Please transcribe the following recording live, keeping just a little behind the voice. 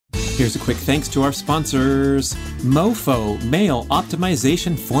Here's a quick thanks to our sponsors. Mofo, male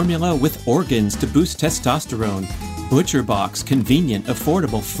optimization formula with organs to boost testosterone. ButcherBox, convenient,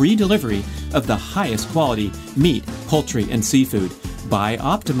 affordable, free delivery of the highest quality meat, poultry, and seafood.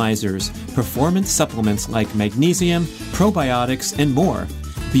 Bioptimizers, performance supplements like magnesium, probiotics, and more.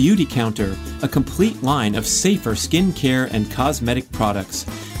 Beauty Counter, a complete line of safer skincare and cosmetic products.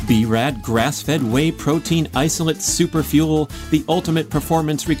 B-Rad grass-fed whey protein isolate super fuel, the ultimate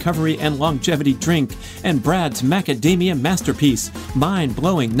performance recovery and longevity drink, and Brad's macadamia masterpiece,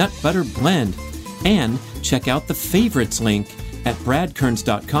 mind-blowing nut butter blend. And check out the favorites link at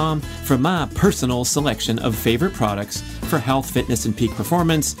bradkearns.com for my personal selection of favorite products for health, fitness, and peak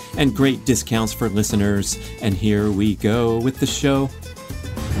performance, and great discounts for listeners. And here we go with the show.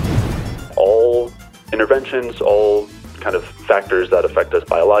 All interventions, all kind of factors that affect us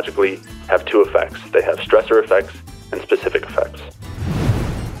biologically have two effects. They have stressor effects and specific effects.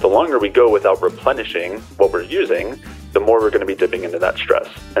 The longer we go without replenishing what we're using, the more we're going to be dipping into that stress.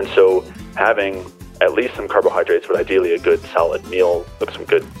 And so having at least some carbohydrates, but ideally a good solid meal with some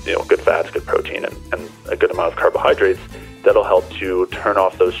good, good fats, good protein, and a good amount of carbohydrates, that'll help to turn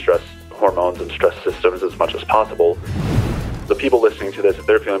off those stress hormones and stress systems as much as possible. The people listening to this, if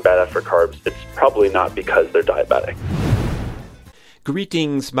they're feeling bad after carbs, it's probably not because they're diabetic.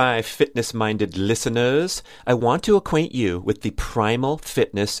 Greetings, my fitness-minded listeners. I want to acquaint you with the Primal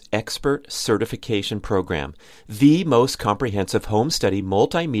Fitness Expert Certification Program, the most comprehensive home study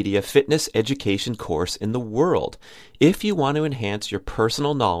multimedia fitness education course in the world. If you want to enhance your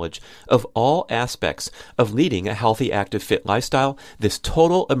personal knowledge of all aspects of leading a healthy, active, fit lifestyle, this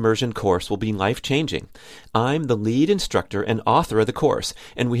total immersion course will be life-changing. I'm the lead instructor and author of the course,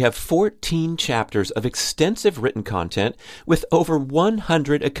 and we have 14 chapters of extensive written content with over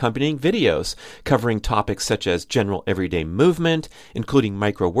 100 accompanying videos covering topics such as general everyday movement, including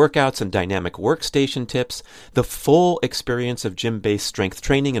micro workouts and dynamic workstation tips, the full experience of gym-based strength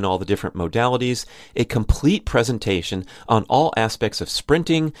training and all the different modalities, a complete presentation on all aspects of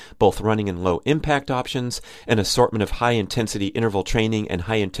sprinting, both running and low impact options, an assortment of high intensity interval training and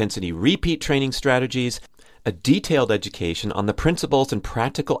high intensity repeat training strategies, a detailed education on the principles and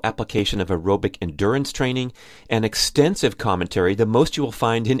practical application of aerobic endurance training, and extensive commentary, the most you will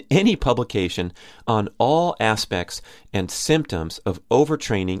find in any publication, on all aspects and symptoms of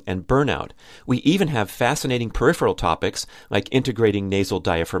overtraining and burnout. We even have fascinating peripheral topics like integrating nasal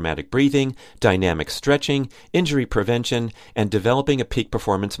diaphragmatic breathing, dynamic stretching, injury prevention, and developing a peak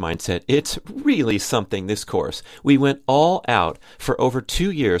performance mindset. It's really something, this course. We went all out for over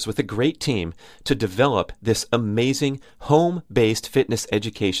 2 years with a great team to develop this amazing home-based fitness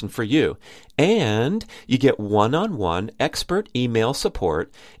education for you. And you get one-on-one expert email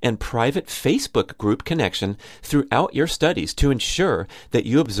support and private Facebook group connection throughout your studies to ensure that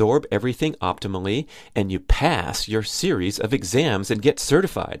you absorb everything optimally and you pass your series of exams and get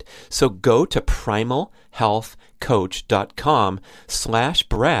certified. So go to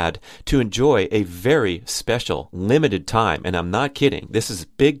primalhealthcoach.com/Brad to enjoy a very special limited time. And I'm not kidding. This is a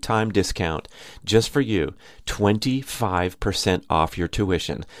big time discount just for you. 25% off your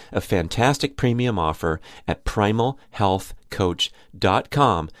tuition. A fantastic premium offer at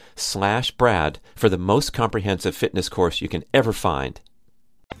primalhealthcoach.com/Brad for the most comprehensive fitness course you can ever find.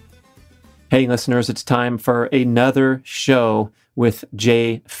 Hey listeners, it's time for another show with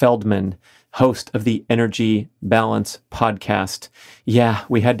Jay Feldman, host of the Energy Balance podcast. Yeah,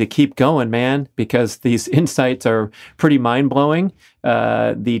 we had to keep going, man, because these insights are pretty mind-blowing.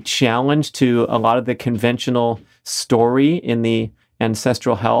 The challenge to a lot of the conventional story in the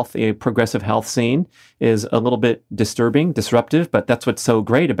ancestral health, a progressive health scene is a little bit disturbing, disruptive, but that's what's so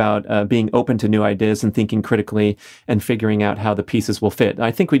great about being open to new ideas and thinking critically and figuring out how the pieces will fit. I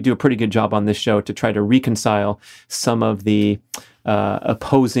think we do a pretty good job on this show to try to reconcile some of the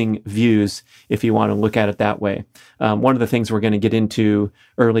opposing views, if you want to look at it that way. One of the things we're going to get into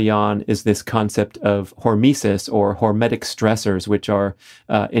early on is this concept of hormesis or hormetic stressors, which are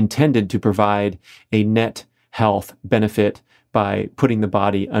intended to provide a net health benefit by putting the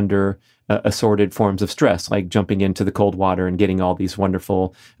body under assorted forms of stress, like jumping into the cold water and getting all these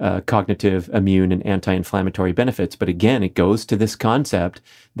wonderful cognitive, immune, and anti-inflammatory benefits. But again, it goes to this concept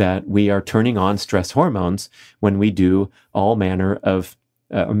that we are turning on stress hormones when we do all manner of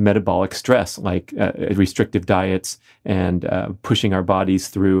metabolic stress, like restrictive diets and pushing our bodies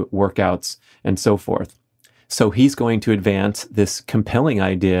through workouts and so forth. So he's going to advance this compelling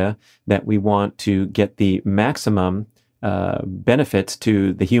idea that we want to get the maximum benefits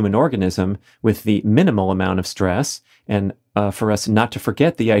to the human organism with the minimal amount of stress. And for us not to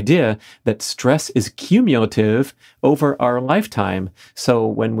forget the idea that stress is cumulative over our lifetime. So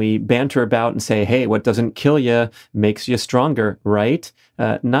when we banter about and say, hey, what doesn't kill you makes you stronger, right?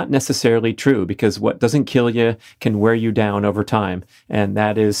 Not necessarily true, because what doesn't kill you can wear you down over time. And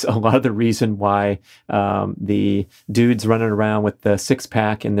that is a lot of the reason why the dudes running around with the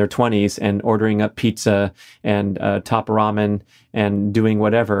six-pack in their 20s and ordering up pizza and top ramen and doing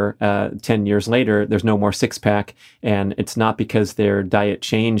whatever, 10 years later, there's no more six-pack. And it's not because their diet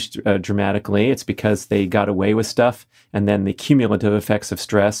changed dramatically. It's because they got away with stuff. And then the cumulative effects of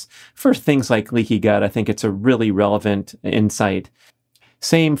stress for things like leaky gut, I think it's a really relevant insight.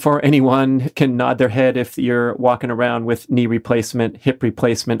 Same for anyone can nod their head if you're walking around with knee replacement, hip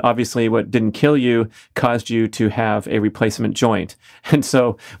replacement. Obviously, what didn't kill you caused you to have a replacement joint. And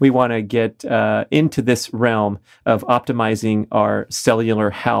so we want to get into this realm of optimizing our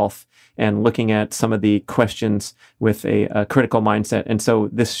cellular health and looking at some of the questions with a critical mindset. And so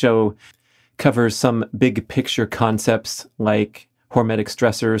this show covers some big picture concepts like hormetic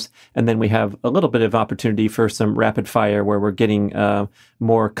stressors, and then we have a little bit of opportunity for some rapid fire where we're getting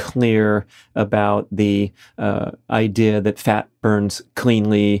more clear about the idea that fat burns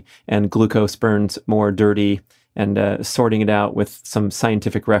cleanly and glucose burns more dirty, and sorting it out with some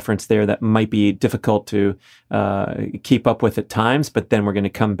scientific reference there that might be difficult to keep up with at times, but then we're going to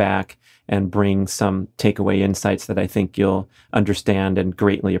come back and bring some takeaway insights that I think you'll understand and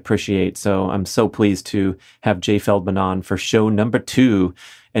greatly appreciate. So I'm so pleased to have Jay Feldman on for show number 2,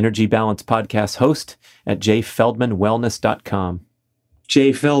 Energy Balance Podcast host at jayfeldmanwellness.com.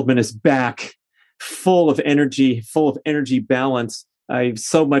 Jay Feldman is back, full of energy balance. I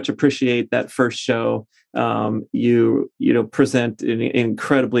so much appreciate that first show. You present an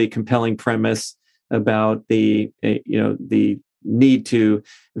incredibly compelling premise about the need to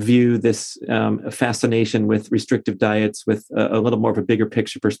view this fascination with restrictive diets with a little more of a bigger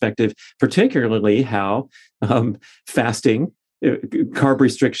picture perspective, particularly how fasting, carb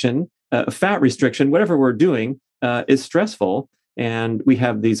restriction, fat restriction, whatever we're doing is stressful. And we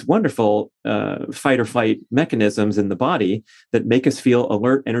have these wonderful fight or flight mechanisms in the body that make us feel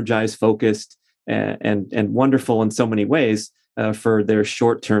alert, energized, focused, and wonderful in so many ways for their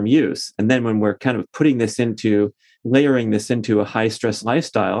short-term use. And then when we're kind of layering this into a high-stress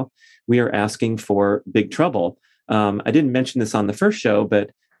lifestyle, we are asking for big trouble. I didn't mention this on the first show, but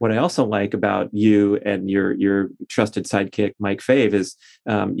what I also like about you and your trusted sidekick, Mike Fave, is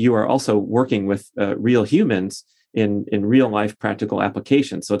you are also working with real humans in real life practical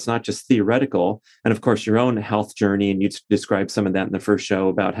applications. So it's not just theoretical. And of course, your own health journey, and you described some of that in the first show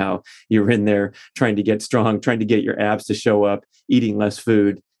about how you were in there trying to get strong, trying to get your abs to show up, eating less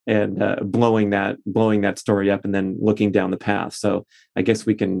food, and blowing that story up, and then looking down the path. So I guess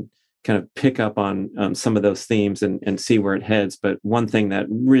we can kind of pick up on some of those themes and see where it heads. But one thing that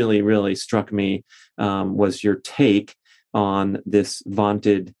really, really struck me was your take on this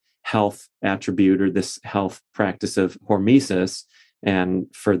vaunted health attribute or this health practice of hormesis. And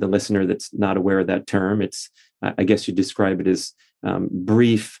for the listener that's not aware of that term, it's, I guess you describe it as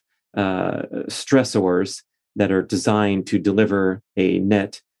brief stressors that are designed to deliver a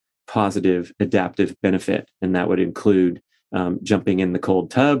net positive adaptive benefit. And that would include jumping in the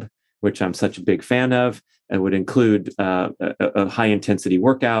cold tub, which I'm such a big fan of. It would include a high intensity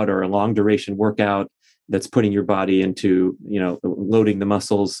workout or a long duration workout that's putting your body into, loading the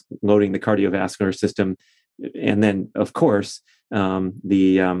muscles, loading the cardiovascular system. And then, of course,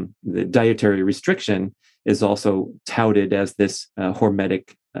 the dietary restriction is also touted as this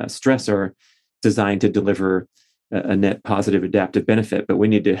hormetic stressor designed to deliver a net positive adaptive benefit. But we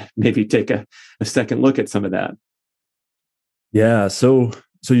need to maybe take a second look at some of that. Yeah. So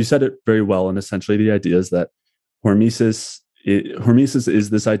you said it very well. And essentially the idea is that hormesis is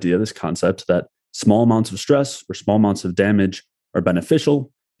this idea, this concept that small amounts of stress or small amounts of damage are beneficial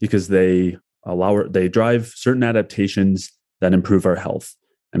because they drive certain adaptations that improve our health.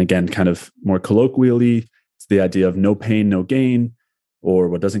 And again, kind of more colloquially, it's the idea of no pain, no gain, or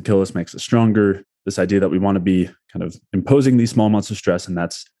what doesn't kill us makes us stronger. This idea that we want to be kind of imposing these small amounts of stress, and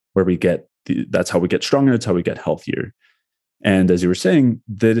that's where that's how we get stronger. It's how we get healthier. And as you were saying,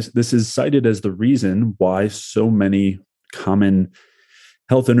 this is cited as the reason why so many common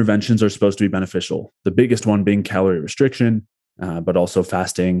health interventions are supposed to be beneficial. The biggest one being calorie restriction, but also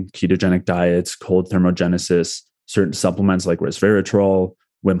fasting, ketogenic diets, cold thermogenesis, certain supplements like resveratrol,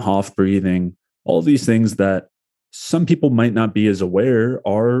 Wim Hof breathing, all of these things that some people might not be as aware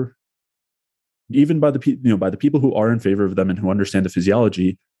are, even by the people who are in favor of them and who understand the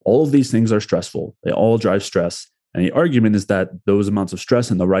physiology, all of these things are stressful. They all drive stress. And the argument is that those amounts of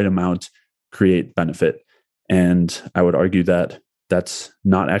stress and the right amount create benefit. And I would argue that that's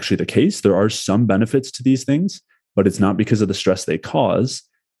not actually the case. There are some benefits to these things, but it's not because of the stress they cause.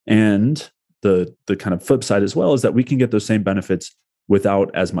 And the kind of flip side as well is that we can get those same benefits without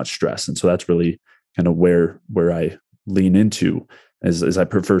as much stress. And so that's really kind of where I lean into as I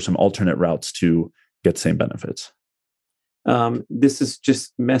prefer some alternate routes to get the same benefits. This is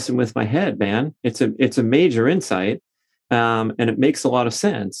just messing with my head, man. It's a major insight, and it makes a lot of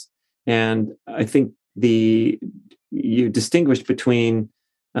sense. And I think you distinguish between.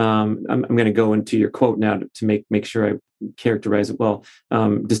 I'm going to go into your quote now to make sure I characterize it well.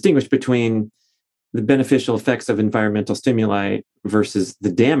 Distinguish between the beneficial effects of environmental stimuli versus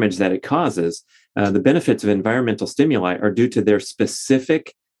the damage that it causes. The benefits of environmental stimuli are due to their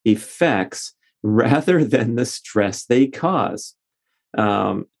specific effects rather than the stress they cause.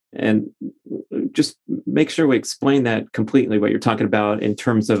 And just make sure we explain that completely, what you're talking about in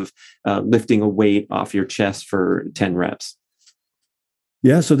terms of lifting a weight off your chest for 10 reps.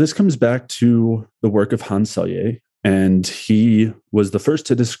 Yeah, so this comes back to the work of Hans Selye, and he was the first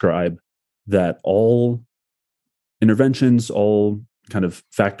to describe that all interventions, all kind of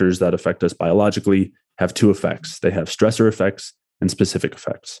factors that affect us biologically have two effects. They have stressor effects and specific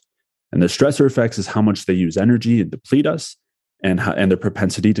effects. And the stressor effects is how much they use energy and deplete us and their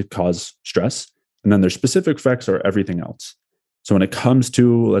propensity to cause stress. And then their specific effects are everything else. So when it comes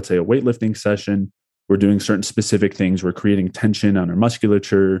to, let's say, a weightlifting session, we're doing certain specific things. We're creating tension on our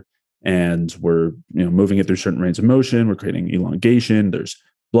musculature and we're moving it through certain range of motion. We're creating elongation. There's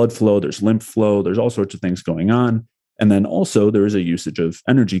blood flow. There's lymph flow. There's all sorts of things going on. And then also there is a usage of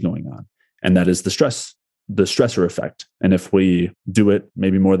energy going on. And that is the stressor effect. And if we do it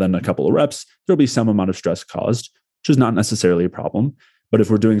maybe more than a couple of reps, there'll be some amount of stress caused, which is not necessarily a problem. But if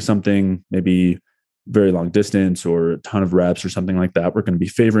we're doing something maybe very long distance or a ton of reps or something like that, we're going to be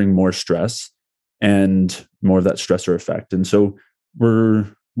favoring more stress and more of that stressor effect. And so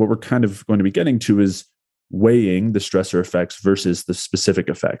what we're kind of going to be getting to is weighing the stressor effects versus the specific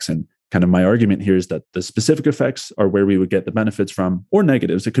effects. And kind of my argument here is that the specific effects are where we would get the benefits from, or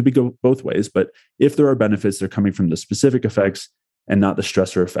negatives. It could be go both ways. But if there are benefits, they're coming from the specific effects and not the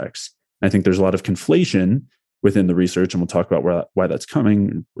stressor effects. And I think there's a lot of conflation within the research, and we'll talk about why that's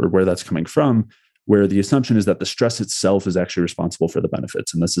coming or where that's coming from, where the assumption is that the stress itself is actually responsible for the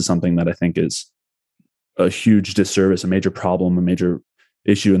benefits. And this is something that I think is a huge disservice, a major problem, a major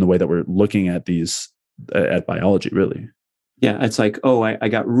issue in the way that we're looking at at biology, really. Yeah, it's like, oh, I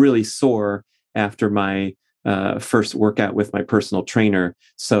got really sore after my first workout with my personal trainer,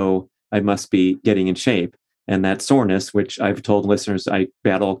 so I must be getting in shape. And that soreness, which I've told listeners, I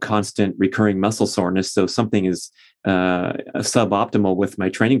battle constant recurring muscle soreness. So something is suboptimal with my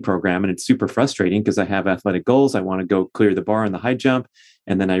training program. And it's super frustrating because I have athletic goals. I want to go clear the bar on the high jump.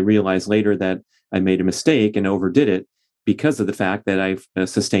 And then I realized later that I made a mistake and overdid it because of the fact that I've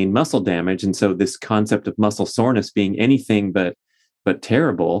sustained muscle damage. And so this concept of muscle soreness being anything but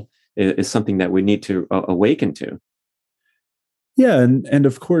terrible is something that we need to awaken to. Yeah. And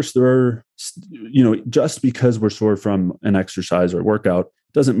of course, there are, just because we're sore from an exercise or workout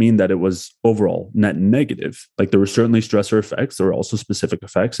doesn't mean that it was overall net negative. Like there were certainly stressor effects. There were also specific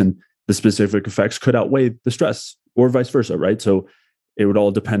effects, and the specific effects could outweigh the stress or vice versa, right? So it would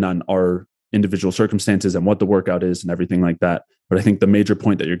all depend on our individual circumstances and what the workout is and everything like that. But I think the major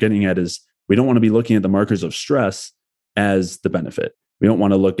point that you're getting at is we don't want to be looking at the markers of stress as the benefit. We don't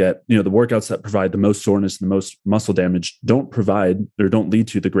want to look at, the workouts that provide the most soreness and the most muscle damage don't provide or don't lead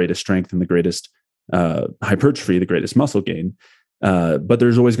to the greatest strength and the greatest hypertrophy, the greatest muscle gain. But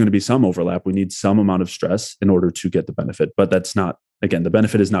there's always going to be some overlap. We need some amount of stress in order to get the benefit. But that's not, again, the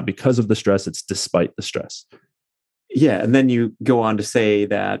benefit is not because of the stress, it's despite the stress. Yeah. And then you go on to say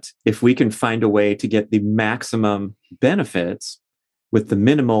that if we can find a way to get the maximum benefits with the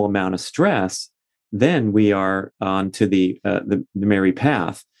minimal amount of stress, then we are on to the merry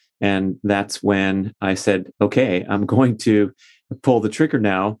path. And that's when I said, okay, I'm going to pull the trigger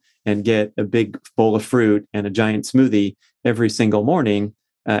now and get a big bowl of fruit and a giant smoothie every single morning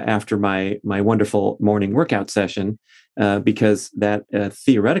after my wonderful morning workout session, because that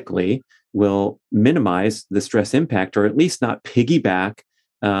theoretically will minimize the stress impact, or at least not piggyback,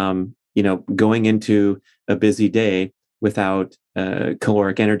 going into a busy day without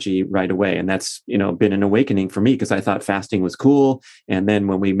caloric energy right away. And that's, been an awakening for me, because I thought fasting was cool. And then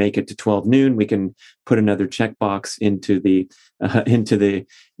when we make it to 12 noon, we can put another checkbox into the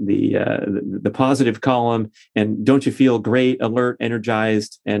positive column. And don't you feel great, alert,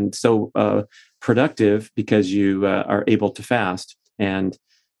 energized, and so productive because you are able to fast? And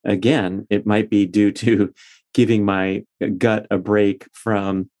again, it might be due to giving my gut a break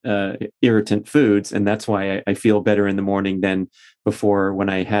from irritant foods. And that's why I feel better in the morning than before when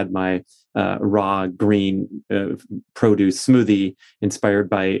I had my raw green produce smoothie inspired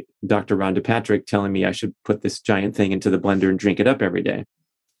by Dr. Rhonda Patrick telling me I should put this giant thing into the blender and drink it up every day.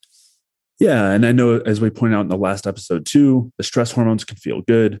 Yeah. And I know, as we pointed out in the last episode too, the stress hormones can feel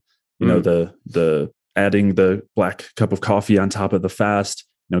good. You know, the adding the black cup of coffee on top of the fast,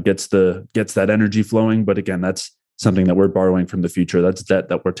 gets that energy flowing. But again, that's something that we're borrowing from the future. That's debt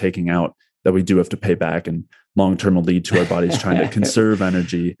that we're taking out that we do have to pay back, and long-term will lead to our bodies trying to conserve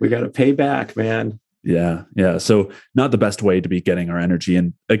energy. We got to pay back, man. Yeah. Yeah. So not the best way to be getting our energy.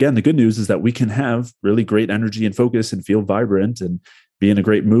 And again, the good news is that we can have really great energy and focus and feel vibrant and be in a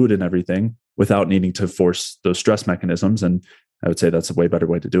great mood and everything without needing to force those stress mechanisms. And I would say that's a way better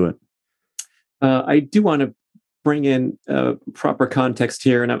way to do it. I do want to bring in proper context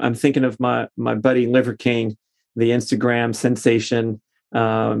here. And I'm thinking of my buddy Liver King, the Instagram sensation,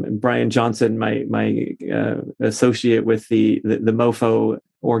 Brian Johnson, my associate with the MoFo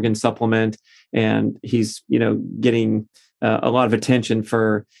organ supplement. And he's, getting a lot of attention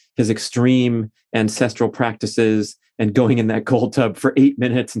for his extreme ancestral practices and going in that cold tub for 8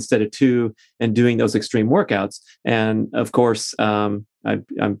 minutes instead of 2 and doing those extreme workouts. And of course, I'm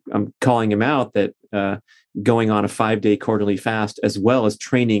calling him out that going on a 5-day quarterly fast, as well as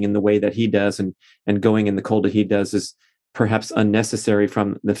training in the way that he does and going in the cold that he does, is perhaps unnecessary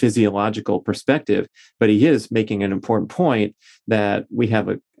from the physiological perspective. But he is making an important point that we have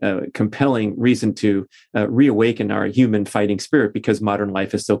a compelling reason to reawaken our human fighting spirit, because modern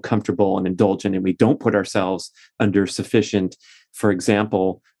life is so comfortable and indulgent, and we don't put ourselves under sufficient, for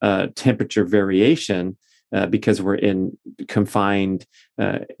example, temperature variation, because we're in confined,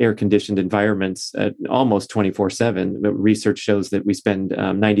 air-conditioned environments almost 24/7. Research shows that we spend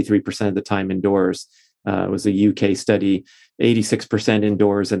 93% of the time indoors. It was a UK study, 86%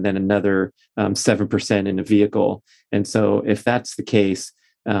 indoors, and then another 7% in a vehicle. And so if that's the case,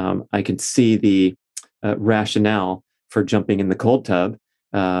 I can see the rationale for jumping in the cold tub.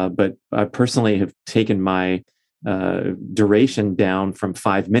 But I personally have taken my duration down from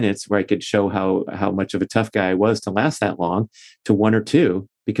 5 minutes, where I could show how much of a tough guy I was to last that long, to 1 or 2,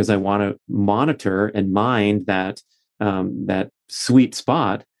 because I want to monitor and mind that sweet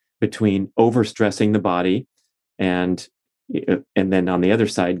spot between overstressing the body and then on the other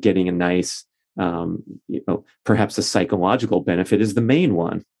side getting a nice perhaps a psychological benefit is the main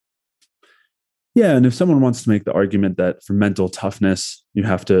one. Yeah, and if someone wants to make the argument that for mental toughness you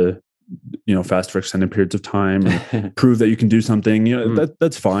have to fast for extended periods of time and prove that you can do something,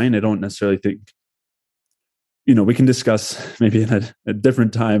 that's fine. I don't necessarily think, we can discuss maybe in a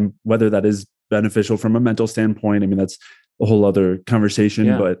different time whether that is beneficial from a mental standpoint. I mean, that's a whole other conversation,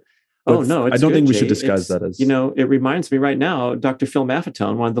 yeah. but oh no, I don't think we Jay. should disguise that as, it reminds me right now, Dr. Phil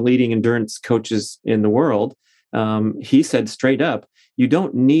Maffetone, one of the leading endurance coaches in the world, he said straight up, you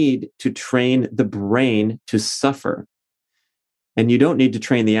don't need to train the brain to suffer. And you don't need to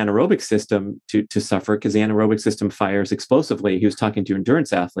train the anaerobic system to suffer, because the anaerobic system fires explosively. He was talking to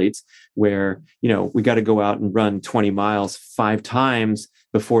endurance athletes where, we got to go out and run 20 miles 5 times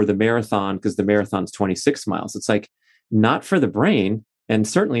before the marathon, because the marathon's 26 miles. It's like, not for the brain, and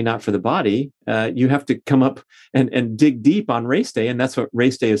certainly not for the body. You have to come up and dig deep on race day. And that's what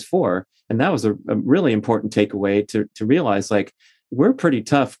race day is for. And that was a really important takeaway to realize, like, we're pretty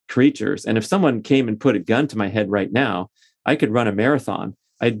tough creatures. And if someone came and put a gun to my head right now, I could run a marathon.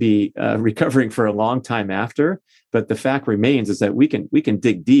 I'd be recovering for a long time after. But the fact remains is that we can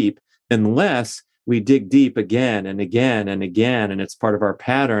dig deep, unless we dig deep again and again and again. And it's part of our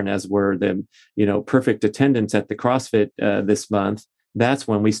pattern, as we're the perfect attendance at the CrossFit this month. That's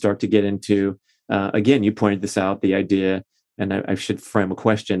when we start to get into, again, you pointed this out, the idea, and I should frame a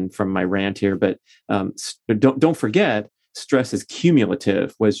question from my rant here, but don't forget, stress is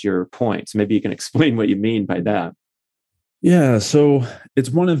cumulative, was your point. So maybe you can explain what you mean by that. Yeah, so it's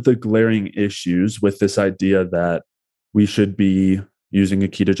one of the glaring issues with this idea that we should be using a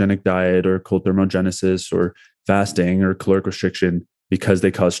ketogenic diet or cold thermogenesis or fasting or caloric restriction because they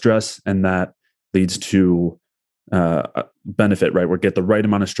cause stress, and that leads to benefit, right? We get the right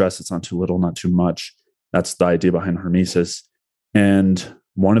amount of stress. It's not too little, not too much. That's the idea behind Hormesis. And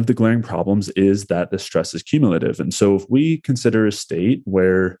one of the glaring problems is that the stress is cumulative. And so if we consider a state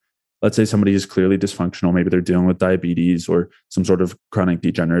where, let's say somebody is clearly dysfunctional, maybe they're dealing with diabetes or some sort of chronic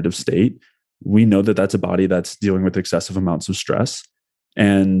degenerative state, we know that that's a body that's dealing with excessive amounts of stress.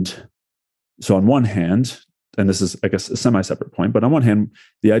 And so on one hand, and this is, I guess, a semi-separate point, but on one hand,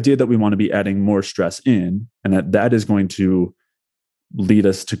 the idea that we want to be adding more stress in, and that is going to lead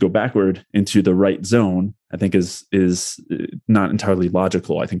us to go backward into the right zone, I think is not entirely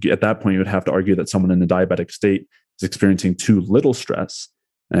logical. I think at that point, you would have to argue that someone in a diabetic state is experiencing too little stress.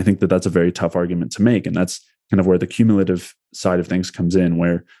 And I think that that's a very tough argument to make. And that's kind of where the cumulative side of things comes in,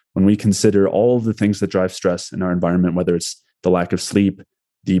 where when we consider all of the things that drive stress in our environment, whether it's the lack of sleep,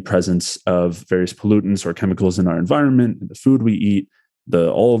 the presence of various pollutants or chemicals in our environment, the food we eat,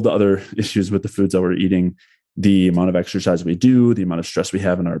 all of the other issues with the foods that we're eating, the amount of exercise we do, the amount of stress we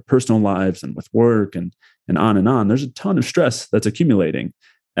have in our personal lives and with work and on and on. There's a ton of stress that's accumulating.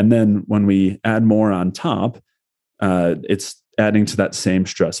 And then when we add more on top, it's adding to that same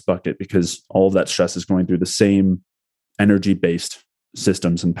stress bucket because all of that stress is going through the same energy-based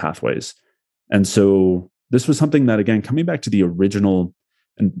systems and pathways. And so this was something that, again, coming back to the original,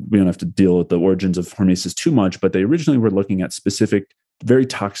 and we don't have to deal with the origins of Hormesis too much, but they originally were looking at specific very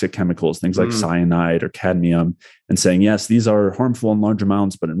toxic chemicals, things like cyanide or cadmium, and saying, yes, these are harmful in large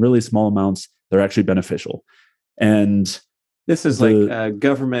amounts, but in really small amounts, they're actually beneficial. And this is like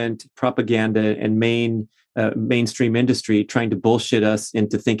government propaganda and mainstream industry trying to bullshit us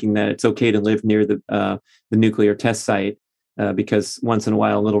into thinking that it's okay to live near the nuclear test site because once in a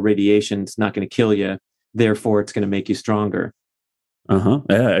while, a little radiation is not going to kill you. Therefore, it's going to make you stronger.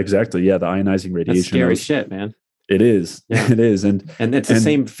 Yeah, exactly. Yeah, the ionizing radiation. That's scary shit, man. It is. Yeah. It is. And it's the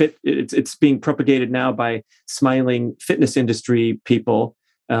same fit. It's being propagated now by smiling fitness industry people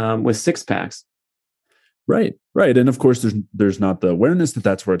with six packs. Right. And of course, there's not the awareness that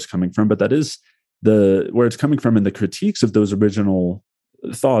that's where it's coming from, but that is where it's coming from in the critiques of those original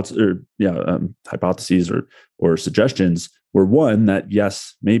thoughts or hypotheses or suggestions were one that,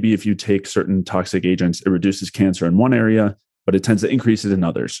 yes, maybe if you take certain toxic agents, it reduces cancer in one area, but it tends to increase it in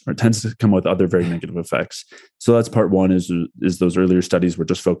others, or it tends to come with other very negative effects. So that's part one is those earlier studies were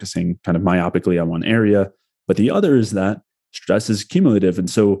just focusing kind of myopically on one area. But the other is that stress is cumulative. And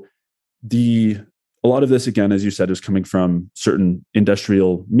so a lot of this, again, as you said, is coming from certain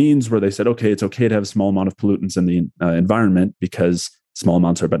industrial means where they said, okay, it's okay to have a small amount of pollutants in the environment because small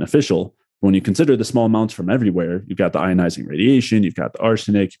amounts are beneficial. When you consider the small amounts from everywhere, you've got the ionizing radiation, you've got the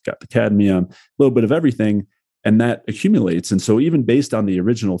arsenic, you've got the cadmium, a little bit of everything. And that accumulates. And so even based on the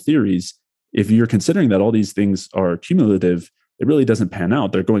original theories, if you're considering that all these things are cumulative, it really doesn't pan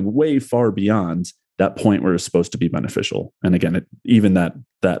out. They're going way far beyond that point where it's supposed to be beneficial. And again, even that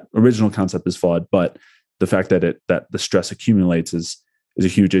original concept is flawed, but the fact that the stress accumulates is a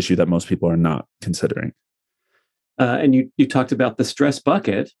huge issue that most people are not considering. And you talked about the stress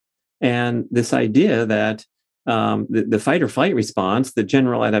bucket and this idea that the fight or flight response, the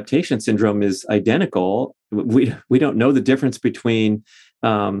general adaptation syndrome is identical. We don't know the difference between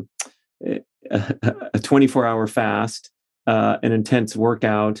a 24-hour fast, an intense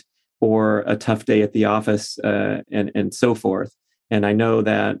workout, or a tough day at the office, and so forth. And I know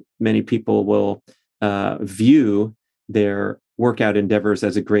that many people will view their workout endeavors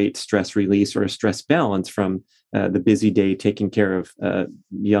as a great stress release or a stress balance from the busy day taking care of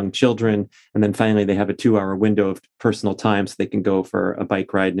young children. And then finally, they have a 2-hour window of personal time so they can go for a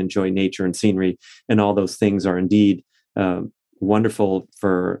bike ride and enjoy nature and scenery. And all those things are indeed wonderful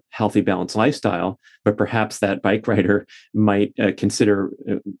for healthy, balanced lifestyle. But perhaps that bike rider might consider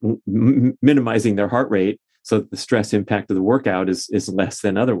minimizing their heart rate so that the stress impact of the workout is less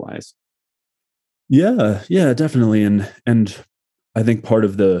than otherwise. Yeah, definitely. And I think part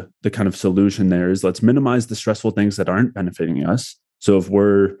of the kind of solution there is let's minimize the stressful things that aren't benefiting us. So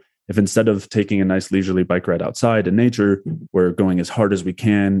if instead of taking a nice leisurely bike ride outside in nature, we're going as hard as we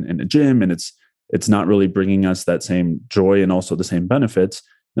can in a gym and it's not really bringing us that same joy and also the same benefits,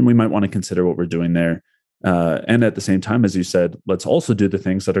 then we might want to consider what we're doing there. And at the same time, as you said, let's also do the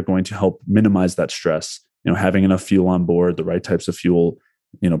things that are going to help minimize that stress. Having enough fuel on board, the right types of fuel,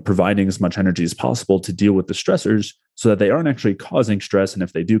 providing as much energy as possible to deal with the stressors so that they aren't actually causing stress. And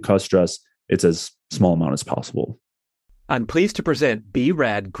if they do cause stress, it's as small amount as possible. I'm pleased to present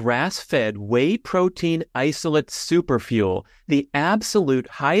B-Rad grass-fed whey protein isolate superfuel, the absolute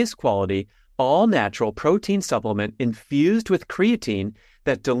highest quality, all-natural protein supplement infused with creatine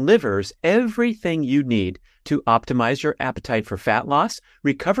that delivers everything you need to optimize your appetite for fat loss,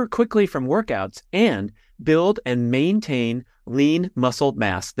 recover quickly from workouts, and build and maintain lean muscle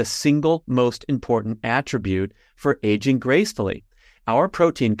mass, the single most important attribute for aging gracefully. Our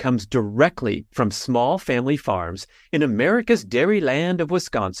protein comes directly from small family farms in America's dairy land of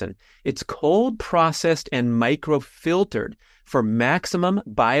Wisconsin. It's cold processed and microfiltered for maximum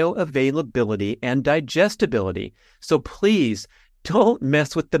bioavailability and digestibility. So please Don't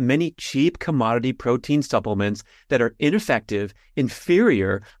mess with the many cheap commodity protein supplements that are ineffective,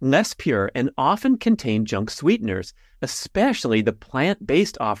 inferior, less pure, and often contain junk sweeteners, especially the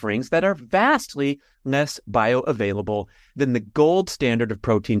plant-based offerings that are vastly less bioavailable than the gold standard of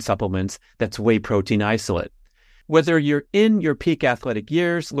protein supplements, that's whey protein isolate. Whether you're in your peak athletic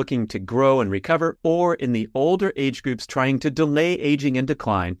years looking to grow and recover, or in the older age groups trying to delay aging and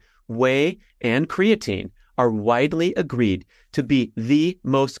decline, whey and creatine are widely agreed to be the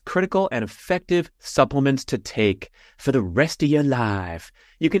most critical and effective supplements to take for the rest of your life.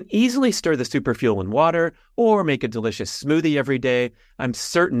 You can easily stir the superfuel in water or make a delicious smoothie every day. I'm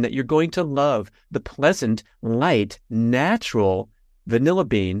certain that you're going to love the pleasant, light, natural vanilla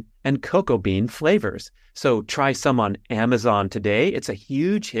bean and cocoa bean flavors. So try some on Amazon today. It's a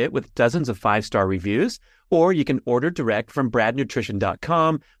huge hit with dozens of 5-star reviews. Or you can order direct from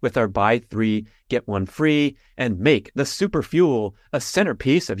bradnutrition.com with our buy 3, get 1 free, and make the superfuel a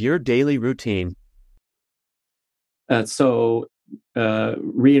centerpiece of your daily routine.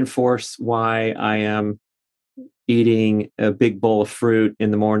 Reinforce why I am eating a big bowl of fruit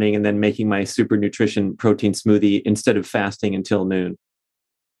in the morning and then making my super nutrition protein smoothie instead of fasting until noon.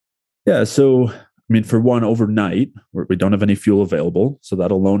 Yeah. So, I mean, for one, overnight, we don't have any fuel available. So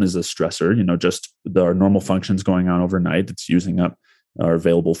that alone is a stressor, just our normal functions going on overnight. It's using up our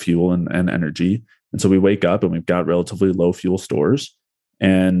available fuel and energy. And so we wake up and we've got relatively low fuel stores.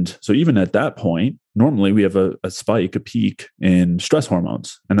 And so even at that point, normally we have a spike, a peak in stress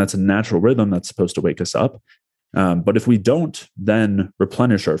hormones. And that's a natural rhythm that's supposed to wake us up. But if we don't then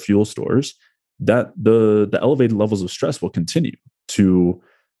replenish our fuel stores, that the elevated levels of stress will continue to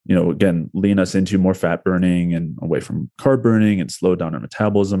again, lean us into more fat burning and away from carb burning and slow down our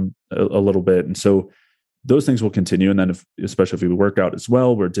metabolism a little bit. And so those things will continue. And then especially if we work out as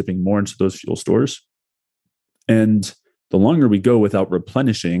well, we're dipping more into those fuel stores. And the longer we go without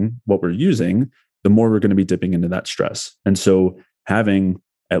replenishing what we're using, the more we're going to be dipping into that stress. And so having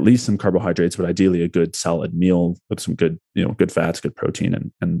at least some carbohydrates, but ideally a good solid meal with some good, good fats, good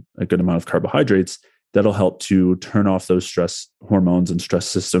protein, and a good amount of carbohydrates, that'll help to turn off those stress hormones and stress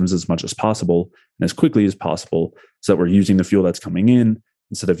systems as much as possible and as quickly as possible so that we're using the fuel that's coming in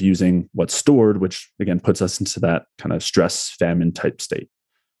instead of using what's stored, which again puts us into that kind of stress famine type state.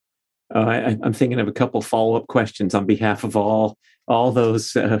 I'm thinking of a couple follow-up questions on behalf of all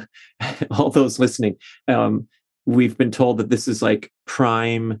those listening. We've been told that this is like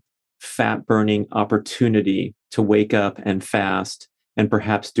prime fat burning opportunity to wake up and fast and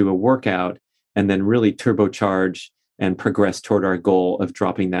perhaps do a workout and then really turbocharge and progress toward our goal of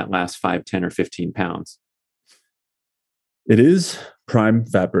dropping that last 5, 10, or 15 pounds. It is prime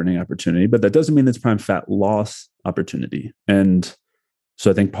fat burning opportunity, but that doesn't mean it's prime fat loss opportunity. And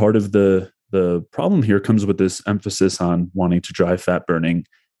so I think part of the problem here comes with this emphasis on wanting to drive fat burning.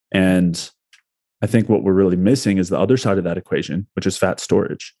 And I think what we're really missing is the other side of that equation, which is fat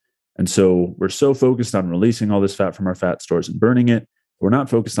storage. And so we're so focused on releasing all this fat from our fat stores and burning it. We're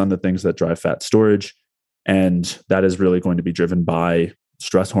not focused on the things that drive fat storage. And that is really going to be driven by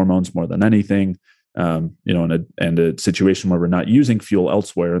stress hormones more than anything. In a situation where we're not using fuel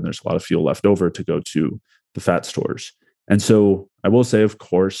elsewhere and there's a lot of fuel left over to go to the fat stores. And so I will say, of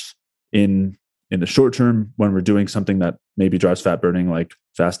course, in the short term, when we're doing something that maybe drives fat burning, like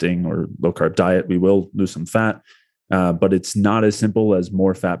fasting or low carb diet, we will lose some fat. But it's not as simple as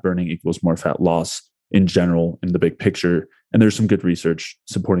more fat burning equals more fat loss in general in the big picture. And there's some good research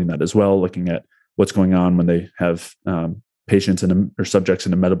supporting that as well, looking at what's going on when they have patients or subjects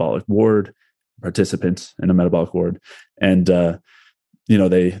in a metabolic ward, participants in a metabolic ward. And,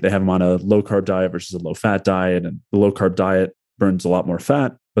 they have them on a low carb diet versus a low fat diet. And the low carb diet burns a lot more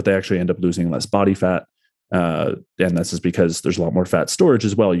fat, but they actually end up losing less body fat. And that's just because there's a lot more fat storage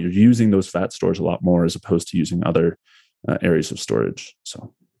as well. You're using those fat stores a lot more as opposed to using other areas of storage.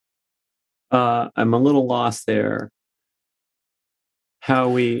 So I'm a little lost there. How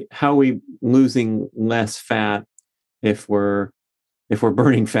are we losing less fat if we're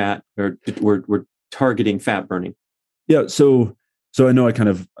burning fat, or we're targeting fat burning? Yeah. So I know I kind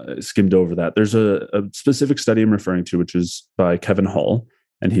of skimmed over that. There's a specific study I'm referring to, which is by Kevin Hall,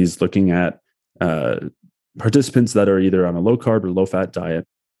 and he's looking at participants that are either on a low carb or low fat diet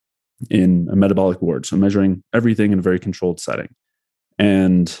in a metabolic ward. So measuring everything in a very controlled setting.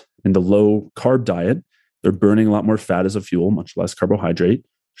 And in the low carb diet, they're burning a lot more fat as a fuel, much less carbohydrate.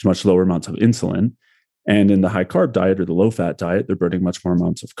 There's much lower amounts of insulin. And in the high carb diet or the low fat diet, they're burning much more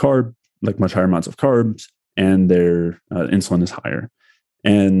amounts of carb, like much higher amounts of carbs, and their insulin is higher.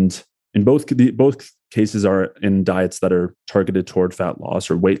 And in both cases are in diets that are targeted toward fat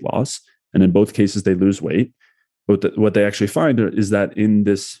loss or weight loss. And in both cases, they lose weight. What they actually find is that in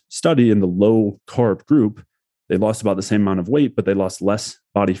this study, in the low carb group, they lost about the same amount of weight, but they lost less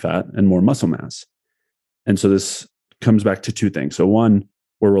body fat and more muscle mass. And so this comes back to two things. So one,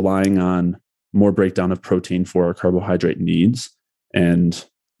 we're relying on more breakdown of protein for our carbohydrate needs. And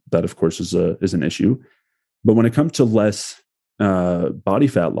that, of course, is an issue. But when it comes to less body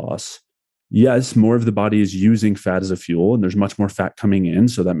fat loss, yes, more of the body is using fat as a fuel, and there's much more fat coming in.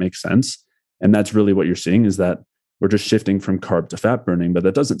 So that makes sense. And that's really what you're seeing, is that we're just shifting from carb to fat burning, but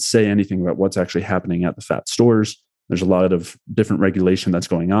that doesn't say anything about what's actually happening at the fat stores. There's a lot of different regulation that's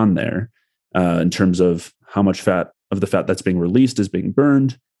going on there in terms of how much fat of the fat that's being released is being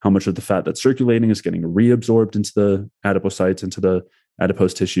burned, how much of the fat that's circulating is getting reabsorbed into the adipocytes, into the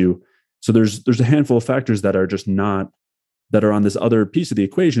adipose tissue. So there's a handful of factors that are just not, that are on this other piece of the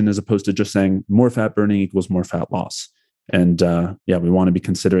equation, as opposed to just saying more fat burning equals more fat loss. And we want to be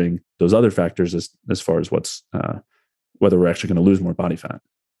considering those other factors as far as what's whether we're actually going to lose more body fat.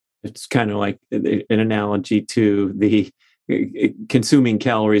 It's kind of like an analogy to the consuming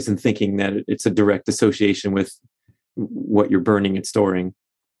calories and thinking that it's a direct association with what you're burning and storing.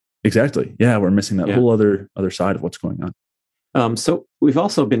 Exactly. Yeah, we're missing that whole other side of what's going on. So we've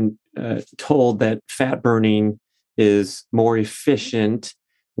also been told that fat burning is more efficient,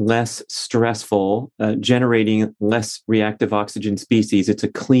 less stressful, generating less reactive oxygen species. It's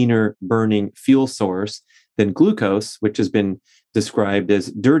a cleaner burning fuel source than glucose, which has been described as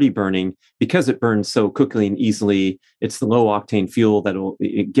dirty burning because it burns so quickly and easily. It's the low octane fuel that will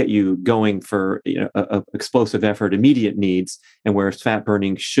get you going for a explosive effort, immediate needs, and whereas fat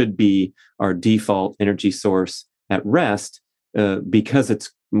burning should be our default energy source at rest because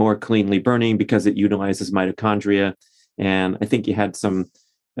it's more cleanly burning, because it utilizes mitochondria. And I think you had some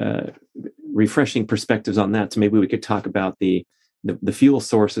refreshing perspectives on that. So maybe we could talk about the fuel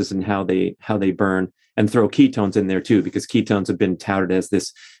sources and how they burn, and throw ketones in there too, because ketones have been touted as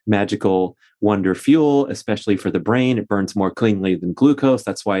this magical wonder fuel, especially for the brain. It burns more cleanly than glucose.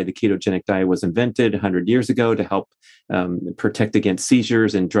 That's why the ketogenic diet was invented 100 years ago, to help protect against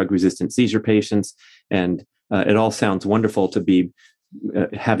seizures in drug-resistant seizure patients. And it all sounds wonderful to be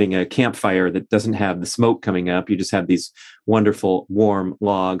having a campfire that doesn't have the smoke coming up. You just have these wonderful warm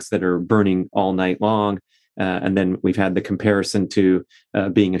logs that are burning all night long. And then we've had the comparison to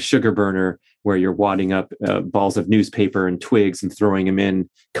being a sugar burner, where you're wadding up balls of newspaper and twigs and throwing them in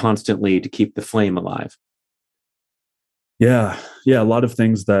constantly to keep the flame alive. Yeah. A lot of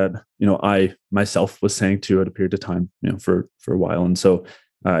things that, I myself was saying too at a period of time, for a while. And so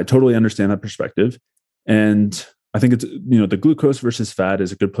I totally understand that perspective. And I think it's, the glucose versus fat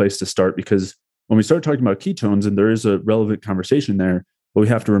is a good place to start, because when we start talking about ketones, and there is a relevant conversation there, but we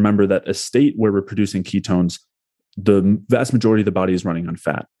have to remember that a state where we're producing ketones, the vast majority of the body is running on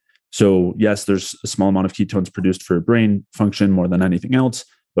fat. So yes, there's a small amount of ketones produced for brain function more than anything else,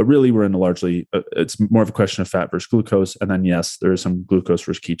 but really we're in it's more of a question of fat versus glucose. And then yes, there is some glucose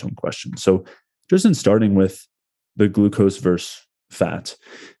versus ketone question. So just in starting with the glucose versus fat,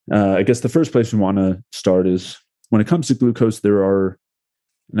 I guess the first place we want to start is when it comes to glucose, there are,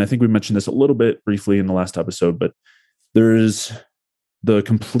 and I think we mentioned this a little bit briefly in the last episode, but there is the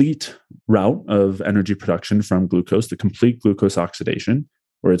complete route of energy production from glucose, the complete glucose oxidation,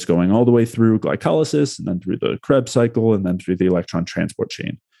 where it's going all the way through glycolysis and then through the Krebs cycle and then through the electron transport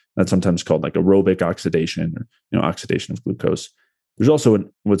chain. That's sometimes called like aerobic oxidation, or oxidation of glucose. There's also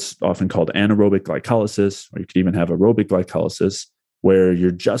what's often called anaerobic glycolysis, or you could even have aerobic glycolysis, where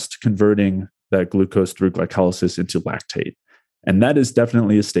you're just converting that glucose through glycolysis into lactate. And that is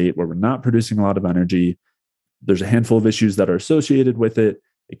definitely a state where we're not producing a lot of energy. There's a handful of issues that are associated with it.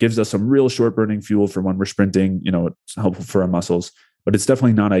 It gives us some real short burning fuel for when we're sprinting. It's helpful for our muscles, but it's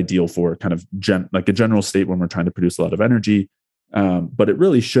definitely not ideal for kind of like a general state when we're trying to produce a lot of energy. But it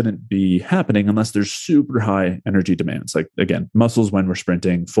really shouldn't be happening unless there's super high energy demands. Like, again, muscles when we're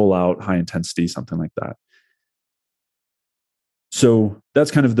sprinting, full out, high intensity, something like that. So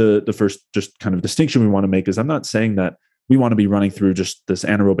that's kind of the first just kind of distinction we want to make, is I'm not saying that we want to be running through just this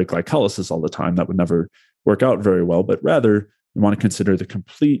anaerobic glycolysis all the time. That would never work out very well, but rather we want to consider the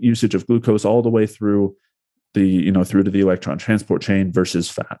complete usage of glucose all the way through through to the electron transport chain versus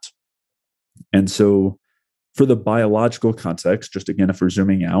fat. And so for the biological context, just again, if we're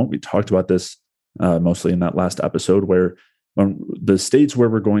zooming out, we talked about this mostly in that last episode, where the states where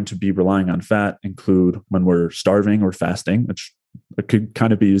we're going to be relying on fat include when we're starving or fasting, which could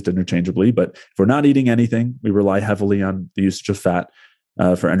kind of be used interchangeably. But if we're not eating anything, we rely heavily on the usage of fat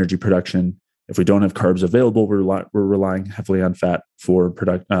for energy production. If we don't have carbs available, we're relying heavily on fat for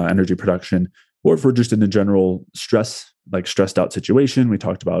energy production. or if we're just in a general stressed out situation. We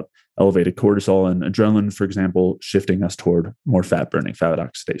talked about elevated cortisol and adrenaline, for example, shifting us toward more fat burning, fat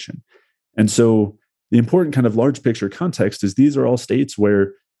oxidation. And so the important kind of large picture context is these are all states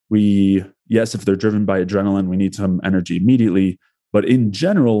where yes, if they're driven by adrenaline, we need some energy immediately. But in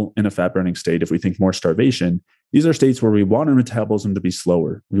general, in a fat burning state, if we think more starvation, these are states where we want our metabolism to be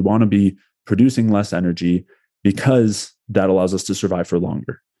slower. We want to be producing less energy because that allows us to survive for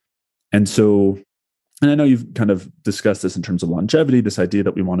longer. And I know you've kind of discussed this in terms of longevity, this idea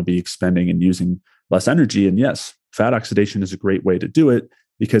that we want to be expending and using less energy. And yes, fat oxidation is a great way to do it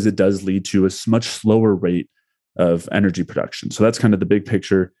because it does lead to a much slower rate of energy production. So that's kind of the big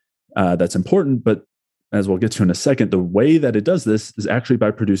picture that's important. But as we'll get to in a second, the way that it does this is actually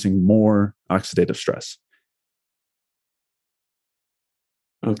by producing more oxidative stress.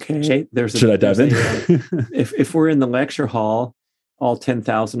 Okay. Should I dive in? If we're in the lecture hall, all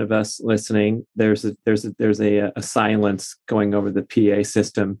 10,000 of us listening, there's a silence going over the PA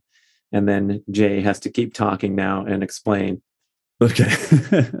system, and then Jay has to keep talking now and explain. Okay,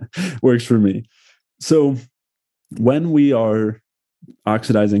 works for me. So when we are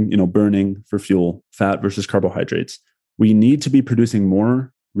oxidizing, burning for fuel, fat versus carbohydrates, we need to be producing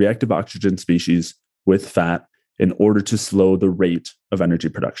more reactive oxygen species with fat in order to slow the rate of energy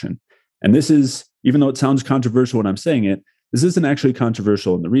production. And this is, even though it sounds controversial when I'm saying it, this isn't actually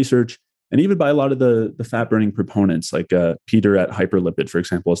controversial in the research, and even by a lot of the fat burning proponents, like Peter at Hyperlipid, for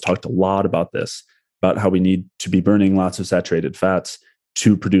example, has talked a lot about this, about how we need to be burning lots of saturated fats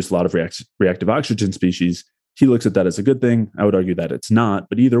to produce a lot of reactive oxygen species. He looks at that as a good thing. I would argue that it's not,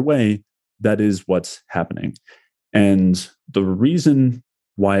 but either way, that is what's happening. And the reason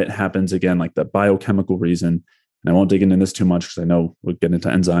why it happens, again, like the biochemical reason, and I won't dig into this too much because I know we'll get into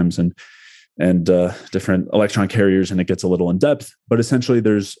enzymes and different electron carriers, and it gets a little in depth. But essentially,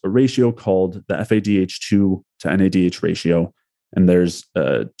 there's a ratio called the FADH2 to NADH ratio, and there's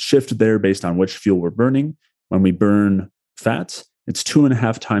a shift there based on which fuel we're burning. When we burn fats, it's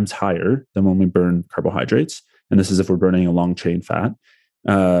 2.5 times higher than when we burn carbohydrates, and this is if we're burning a long chain fat.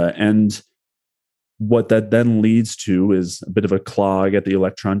 And what that then leads to is a bit of a clog at the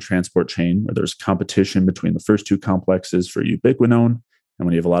electron transport chain, where there's competition between the first two complexes for ubiquinone. And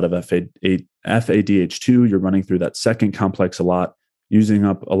when you have a lot of FADH2, you're running through that second complex a lot, using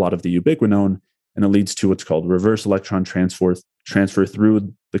up a lot of the ubiquinone, and it leads to what's called reverse electron transfer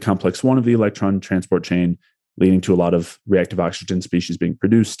through the complex 1 of the electron transport chain, leading to a lot of reactive oxygen species being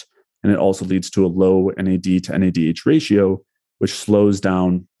produced. And it also leads to a low NAD to NADH ratio, which slows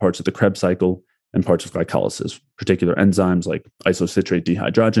down parts of the Krebs cycle and parts of glycolysis, particular enzymes like isocitrate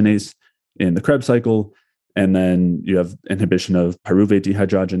dehydrogenase in the Krebs cycle. And then you have inhibition of pyruvate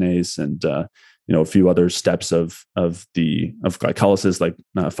dehydrogenase and a few other steps of glycolysis like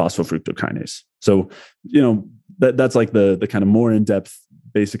phosphofructokinase. So that's like the kind of more in-depth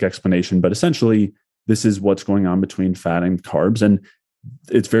basic explanation. But essentially, this is what's going on between fat and carbs, and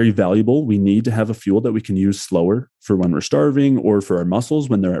it's very valuable. We need to have a fuel that we can use slower for when we're starving, or for our muscles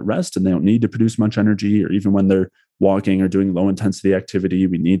when they're at rest and they don't need to produce much energy, or even when they're walking or doing low intensity activity.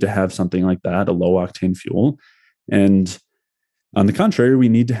 We need to have something like that, a low octane fuel. And on the contrary, we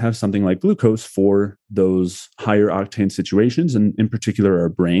need to have something like glucose for those higher octane situations, and in particular our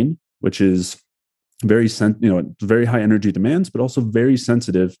brain, which is very high energy demands, but also very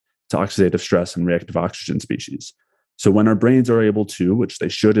sensitive to oxidative stress and reactive oxygen species. So when our brains are able to, which they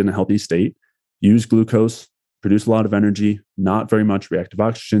should in a healthy state, use glucose, produce a lot of energy, not very much reactive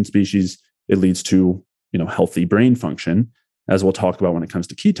oxygen species, it leads to healthy brain function. As we'll talk about when it comes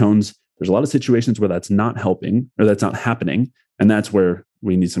to ketones, there's a lot of situations where that's not helping, or that's not happening, and that's where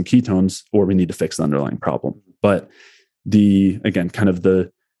we need some ketones, or we need to fix the underlying problem. But the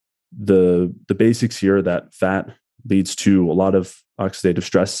basics here, that fat leads to a lot of oxidative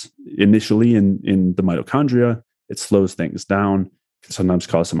stress initially in the mitochondria. It slows things down, can sometimes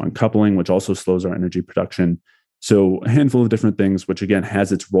cause some uncoupling, which also slows our energy production. So a handful of different things, which again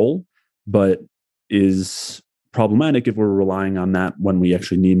has its role, but is problematic if we're relying on that when we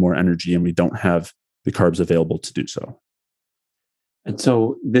actually need more energy and we don't have the carbs available to do so. And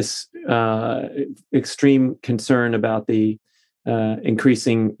so this extreme concern about the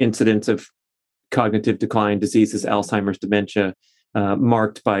increasing incidence of cognitive decline diseases, Alzheimer's, dementia,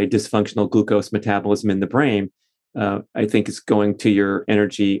 marked by dysfunctional glucose metabolism in the brain, I think is going to your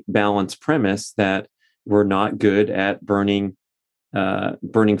energy balance premise that we're not good at burning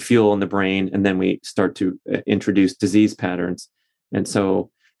fuel in the brain, and then we start to introduce disease patterns. And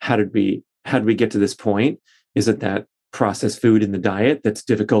so how did we get to this point? Is it that processed food in the diet that's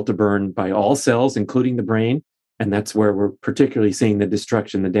difficult to burn by all cells, including the brain? And that's where we're particularly seeing the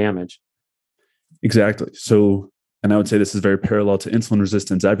destruction, the damage. Exactly. So, and I would say this is very parallel to insulin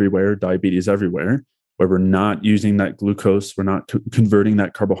resistance everywhere, diabetes everywhere, where we're not using that glucose, we're not converting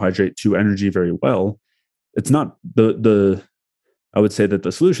that carbohydrate to energy very well. It's not the I would say that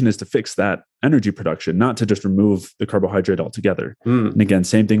the solution is to fix that energy production, not to just remove the carbohydrate altogether. And again,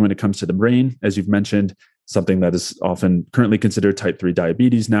 same thing when it comes to the brain, as you've mentioned, something that is often currently considered type 3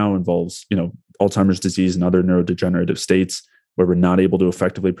 diabetes now involves, Alzheimer's disease and other neurodegenerative states where we're not able to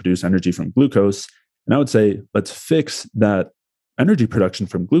effectively produce energy from glucose. And I would say, let's fix that energy production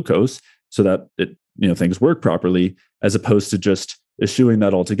from glucose so that things work properly, as opposed to just eschewing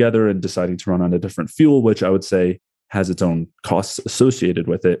that altogether and deciding to run on a different fuel, which I would say has its own costs associated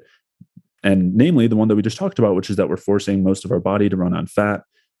with it. And namely, the one that we just talked about, which is that we're forcing most of our body to run on fat,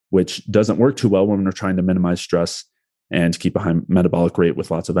 which doesn't work too well when we're trying to minimize stress and keep a high metabolic rate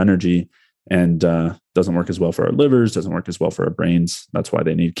with lots of energy, and doesn't work as well for our livers, doesn't work as well for our brains. That's why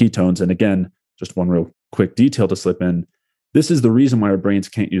they need ketones. And again, just one real quick detail to slip in. This is the reason why our brains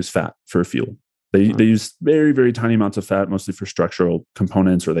can't use fat for fuel. They use very, very tiny amounts of fat, mostly for structural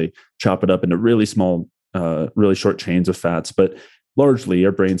components, or they chop it up into really small, really short chains of fats. But largely,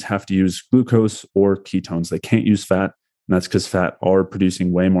 our brains have to use glucose or ketones. They can't use fat. And that's because fat are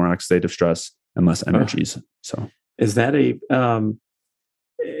producing way more oxidative stress and less energies. So is that an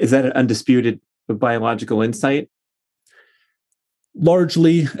undisputed biological insight?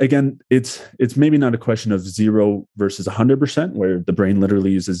 Largely, again, it's maybe not a question of 0 versus 100%, where the brain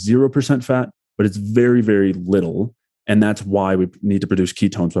literally uses 0% fat, but it's very, very little. And that's why we need to produce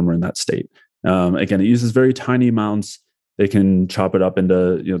ketones when we're in that state. Again, it uses very tiny amounts. They can chop it up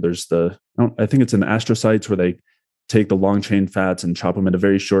into, there's I think it's in the astrocytes where they take the long chain fats and chop them into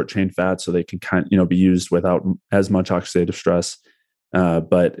very short chain fats so they can be used without as much oxidative stress.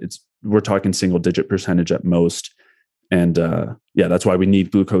 But we're talking single digit percentage at most. And that's why we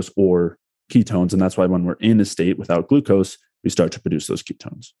need glucose or ketones. And that's why when we're in a state without glucose, we start to produce those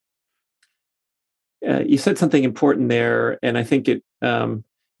ketones. You said something important there. And I think I'm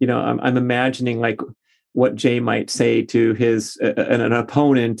imagining like what Jay might say to his an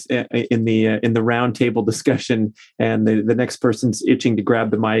opponent in the round table discussion, and the next person's itching to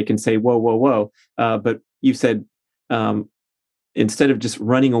grab the mic and say, whoa, whoa, whoa. But you said instead of just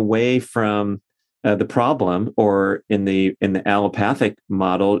running away from the problem, or in the allopathic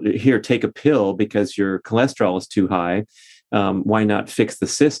model, here, take a pill because your cholesterol is too high. Why not fix the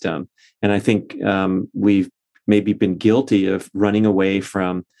system? And I think we've maybe been guilty of running away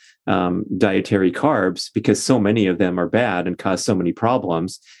from dietary carbs because so many of them are bad and cause so many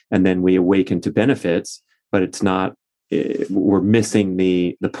problems. And then we awaken to benefits, but it's not, we're missing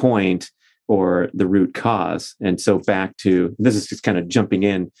the point or the root cause. And so back to, this is just kind of jumping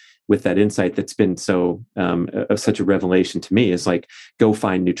in with that insight that's been so such a revelation to me, is like, go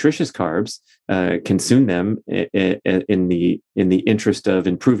find nutritious carbs, consume them in the interest of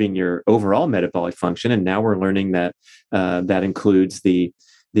improving your overall metabolic function. And now we're learning that that includes the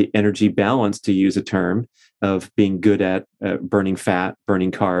energy balance, to use a term, of being good at burning fat,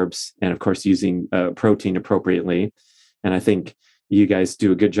 burning carbs, and of course using protein appropriately. And I think you guys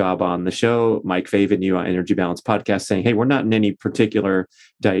do a good job on the show, Mike Faven, you on Energy Balance Podcast, saying, hey, we're not in any particular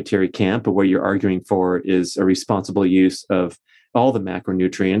dietary camp, but what you're arguing for is a responsible use of all the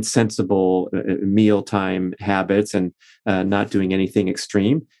macronutrients, sensible mealtime habits, and not doing anything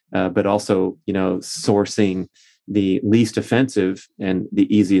extreme, but also, sourcing the least offensive and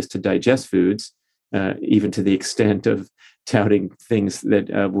the easiest to digest foods, even to the extent of touting things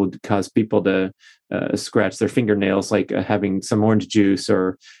that would cause people to scratch their fingernails, like having some orange juice,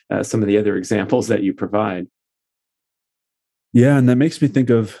 or some of the other examples that you provide. Yeah, and that makes me think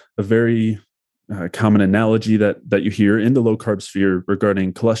of a very common analogy that you hear in the low carb sphere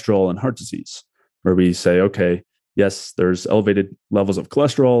regarding cholesterol and heart disease, where we say, okay, yes, there's elevated levels of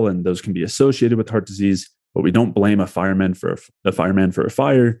cholesterol, and those can be associated with heart disease, but we don't blame a fireman for a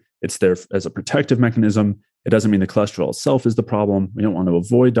fire. It's there as a protective mechanism. It doesn't mean the cholesterol itself is the problem. We don't want to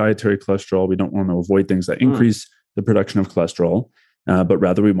avoid dietary cholesterol. We don't want to avoid things that increase the production of cholesterol, but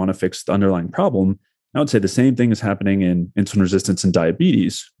rather we want to fix the underlying problem. I would say the same thing is happening in insulin resistance and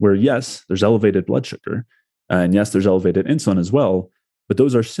diabetes, where yes, there's elevated blood sugar, and yes, there's elevated insulin as well, but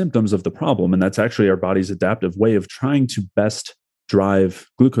those are symptoms of the problem. And that's actually our body's adaptive way of trying to best drive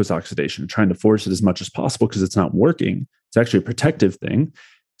glucose oxidation, trying to force it as much as possible because it's not working. It's actually a protective thing.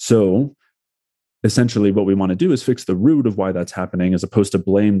 So essentially what we want to do is fix the root of why that's happening, as opposed to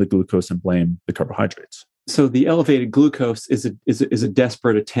blame the glucose and blame the carbohydrates. So the elevated glucose is a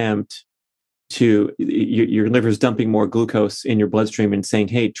desperate attempt to, your liver's dumping more glucose in your bloodstream and saying,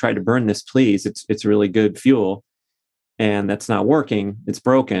 hey, try to burn this, please. It's really good fuel. And that's not working. It's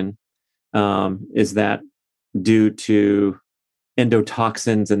broken. Is that due to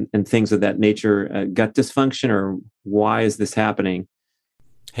endotoxins and things of that nature, gut dysfunction, or why is this happening?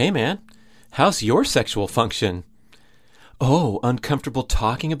 Hey, man, how's your sexual function? Oh, uncomfortable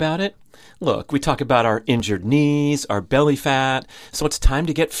talking about it? Look, we talk about our injured knees, our belly fat, so it's time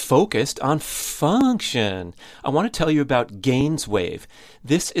to get focused on function. I want to tell you about GainsWave.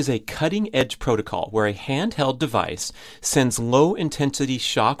 This is a cutting-edge protocol where a handheld device sends low-intensity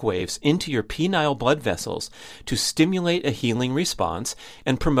shock waves into your penile blood vessels to stimulate a healing response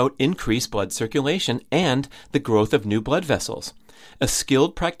and promote increased blood circulation and the growth of new blood vessels. A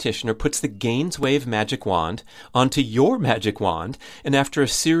skilled practitioner puts the GainsWave magic wand onto your magic wand, and after a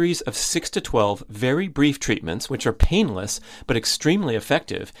series of 6 to 12 very brief treatments, which are painless but extremely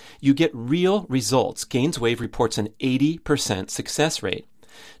effective, you get real results. GainsWave reports an 80% success rate.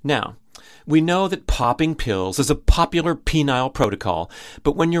 Now, we know that popping pills is a popular penile protocol,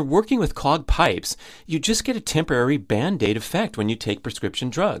 but when you're working with clogged pipes, you just get a temporary Band-Aid effect when you take prescription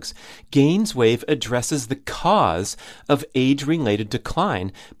drugs. GainsWave addresses the cause of age-related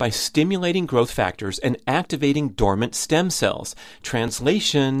decline by stimulating growth factors and activating dormant stem cells.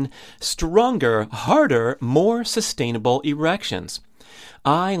 Translation: stronger, harder, more sustainable erections.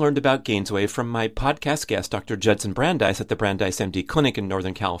 I learned about GainsWave from my podcast guest, Dr. Judson Brandeis at the Brandeis MD Clinic in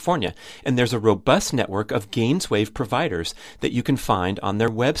Northern California, and there's a robust network of GainsWave providers that you can find on their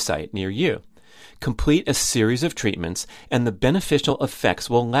website near you. Complete a series of treatments, and the beneficial effects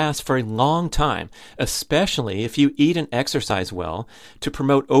will last for a long time, especially if you eat and exercise well to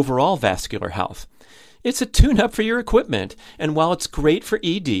promote overall vascular health. It's a tune-up for your equipment, and while it's great for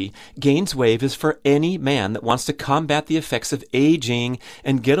ED, GainsWave is for any man that wants to combat the effects of aging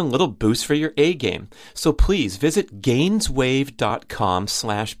and get a little boost for your A-game. So please visit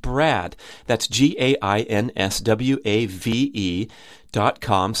gainswave.com/Brad. That's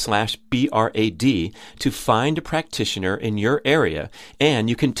GAINSWAVE.com/BRAD to find a practitioner in your area, and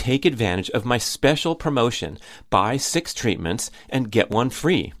you can take advantage of my special promotion. Buy 6 treatments and get one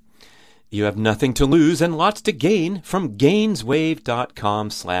free. You have nothing to lose and lots to gain from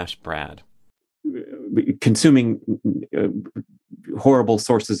gainswave.com/Brad. Consuming horrible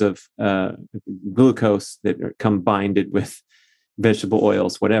sources of glucose that are combined with vegetable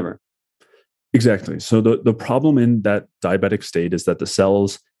oils, whatever. Exactly. So the problem in that diabetic state is that the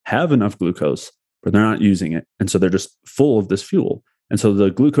cells have enough glucose, but they're not using it. And so they're just full of this fuel. And so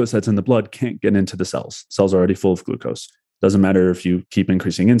the glucose that's in the blood can't get into the cells. Cells are already full of glucose. Doesn't matter if you keep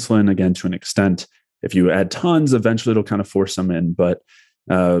increasing insulin, again, to an extent. If you add tons, eventually it'll kind of force some in. But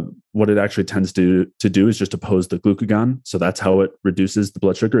what it actually tends to do is just oppose the glucagon. So that's how it reduces the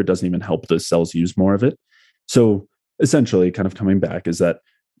blood sugar. It doesn't even help the cells use more of it. So essentially, kind of coming back, is that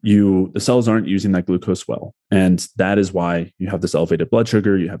the cells aren't using that glucose well. And that is why you have this elevated blood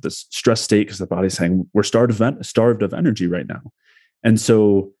sugar. You have this stress state because the body's saying, we're starved of energy right now. And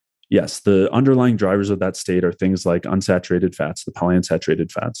so yes, the underlying drivers of that state are things like unsaturated fats, the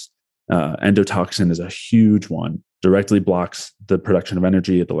polyunsaturated fats. Endotoxin is a huge one, directly blocks the production of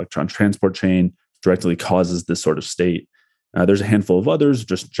energy at the electron transport chain, directly causes this sort of state. There's a handful of others,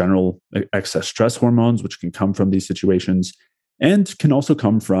 just general excess stress hormones, which can come from these situations and can also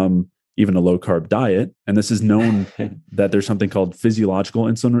come from even a low-carb diet. And this is known that there's something called physiological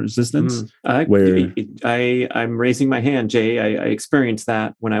insulin resistance. I'm raising my hand, Jay. I experienced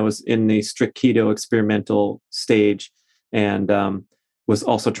that when I was in the strict keto experimental stage, and was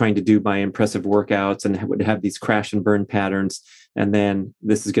also trying to do my impressive workouts and would have these crash and burn patterns. And then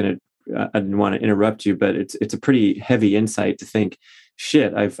this is going to, I didn't want to interrupt you, but it's a pretty heavy insight to think,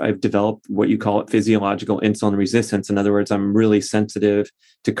 shit, I've developed what you call it physiological insulin resistance. In other words, I'm really sensitive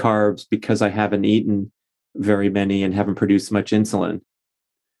to carbs because I haven't eaten very many and haven't produced much insulin.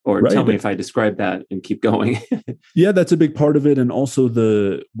 Or tell me if I describe that and keep going. Yeah, that's a big part of it. And also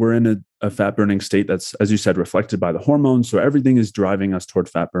we're in a fat burning state that's, as you said, reflected by the hormones. So everything is driving us toward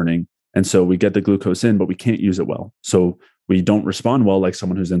fat burning. And so we get the glucose in, but we can't use it well. So we don't respond well like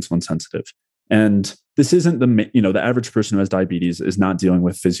someone who's insulin sensitive. And this isn't the average person who has diabetes is not dealing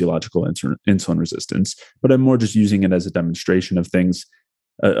with physiological insulin resistance, but I'm more just using it as a demonstration of things,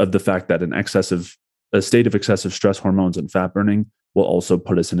 of the fact that a state of excessive stress hormones and fat burning will also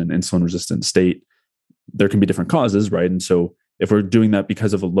put us in an insulin resistant state. There can be different causes, right? And so if we're doing that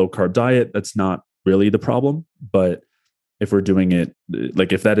because of a low carb diet, that's not really the problem. But if we're doing it,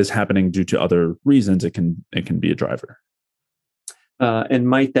 like if that is happening due to other reasons, it can be a driver. And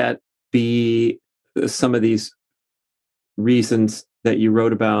might that be some of these reasons that you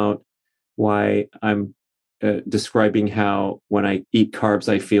wrote about why I'm describing how when I eat carbs,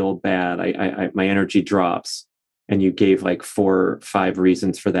 I feel bad. My energy drops. and you gave like 4 or 5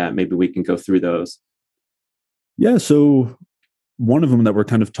 reasons for that. Maybe we can go through those. Yeah. So one of them that we're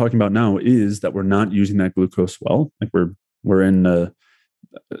kind of talking about now is that we're not using that glucose well. Like we're in a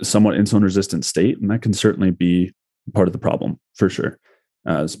somewhat insulin resistant state, and that can certainly be part of the problem for sure,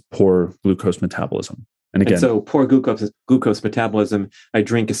 as poor glucose metabolism. And again, so poor glucose metabolism, I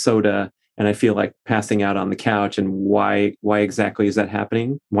drink a soda and I feel like passing out on the couch. And why exactly is that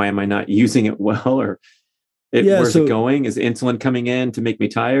happening? Why am I not using it well? Or where's it going? Is insulin coming in to make me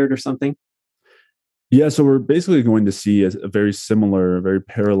tired or something? Yeah, so we're basically going to see a very similar, very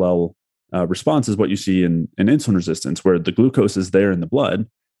parallel response as what you see in insulin resistance, where the glucose is there in the blood,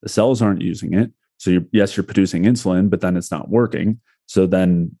 the cells aren't using it. So you're producing insulin, but then it's not working. So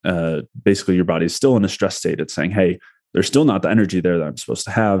then basically your body's still in a stress state. It's saying, hey, there's still not the energy there that I'm supposed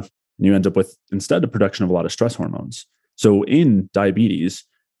to have. And you end up with, instead, a production of a lot of stress hormones. So in diabetes,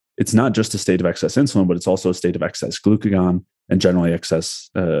 it's not just a state of excess insulin, but it's also a state of excess glucagon and generally excess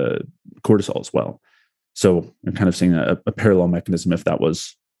cortisol as well. So I'm kind of seeing a parallel mechanism if that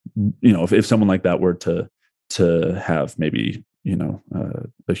was, if someone like that were to have maybe,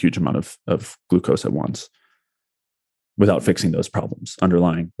 a huge amount of glucose at once without fixing those problems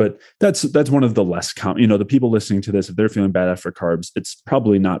underlying. But that's one of the less common, the people listening to this, if they're feeling bad after carbs, it's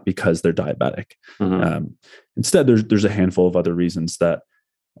probably not because they're diabetic. Mm-hmm. Instead, there's a handful of other reasons that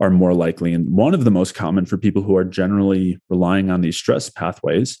are more likely. And one of the most common for people who are generally relying on these stress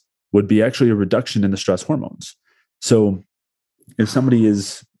pathways would be actually a reduction in the stress hormones. So if somebody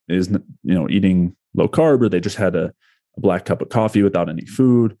is eating low carb, or they just had a black cup of coffee without any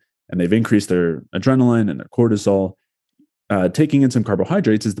food, and they've increased their adrenaline and their cortisol, taking in some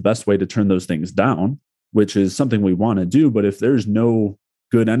carbohydrates is the best way to turn those things down, which is something we want to do. But if there's no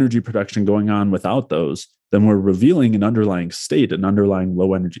good energy production going on without those, then we're revealing an underlying state, an underlying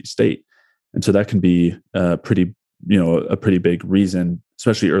low energy state. And so that can be a pretty big reason,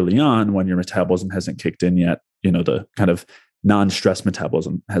 especially early on when your metabolism hasn't kicked in yet. The kind of non-stress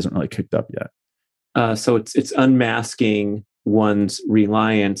metabolism hasn't really kicked up yet. So it's unmasking one's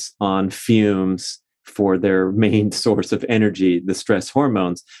reliance on fumes for their main source of energy, the stress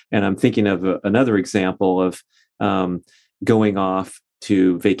hormones. And I'm thinking of another example of going off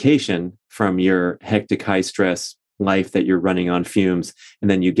to vacation from your hectic, high stress life that you're running on fumes. And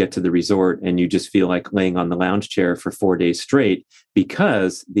then you get to the resort and you just feel like laying on the lounge chair for 4 days straight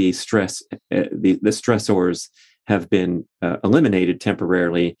because the stressors have been eliminated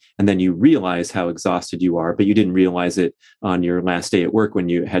temporarily. And then you realize how exhausted you are, but you didn't realize it on your last day at work when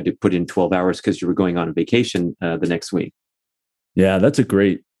you had to put in 12 hours because you were going on a vacation the next week. Yeah, that's a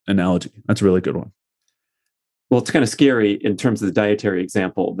great analogy. That's a really good one. Well, it's kind of scary in terms of the dietary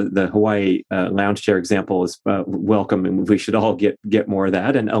example. The Hawaii lounge chair example is welcome, and we should all get more of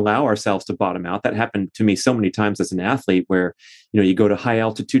that and allow ourselves to bottom out. That happened to me so many times as an athlete, where you go to high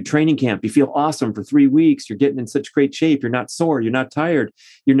altitude training camp, you feel awesome for 3 weeks, you're getting in such great shape, you're not sore, you're not tired,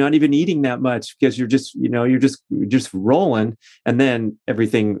 you're not even eating that much because you're just rolling, and then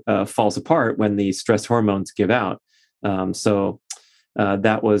everything falls apart when the stress hormones give out. So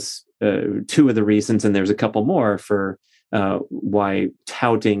that was 2 of the reasons, and there's a couple more for why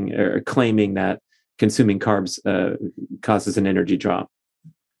touting or claiming that consuming carbs causes an energy drop.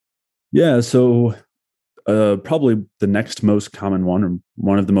 Yeah, so probably the next most common one, or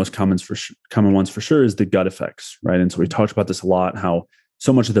one of the most common ones for sure, is the gut effects, right? And so we talked about this a lot, how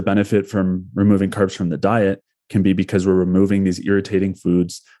so much of the benefit from removing carbs from the diet can be because we're removing these irritating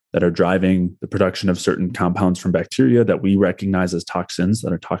foods that are driving the production of certain compounds from bacteria that we recognize as toxins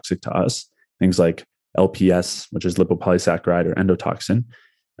that are toxic to us. Things like LPS, which is lipopolysaccharide, or endotoxin.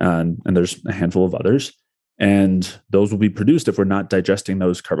 And there's a handful of others. And those will be produced if we're not digesting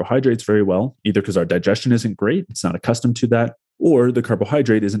those carbohydrates very well, either because our digestion isn't great, it's not accustomed to that, or the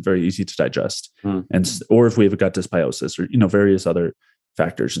carbohydrate isn't very easy to digest. Or if we have a gut dysbiosis, or various other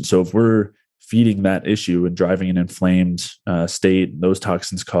factors. And so if we're feeding that issue and driving an inflamed state, those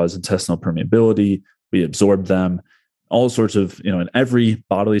toxins cause intestinal permeability. We absorb them, all sorts of, in every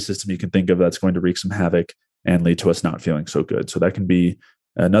bodily system you can think of, that's going to wreak some havoc and lead to us not feeling so good. So that can be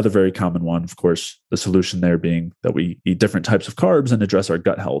another very common one. Of course, the solution there being that we eat different types of carbs and address our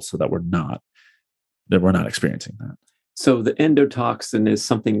gut health so that we're not experiencing that. So the endotoxin is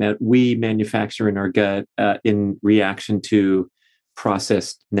something that we manufacture in our gut in reaction to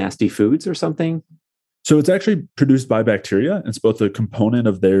processed nasty foods or something? So it's actually produced by bacteria. It's both a component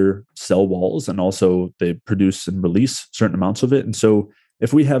of their cell walls, and also they produce and release certain amounts of it. And so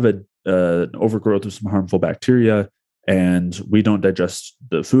if we have an overgrowth of some harmful bacteria and we don't digest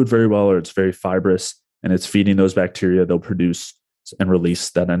the food very well, or it's very fibrous and it's feeding those bacteria, they'll produce and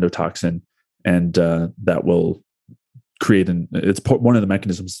release that endotoxin, and that will one of the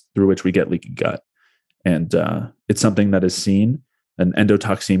mechanisms through which we get leaky gut. And it's something that is seen, an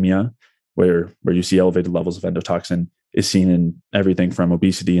endotoxemia, where you see elevated levels of endotoxin, is seen in everything from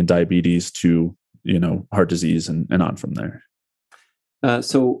obesity and diabetes to, heart disease and on from there.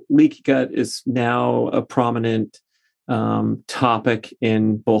 So leaky gut is now a prominent topic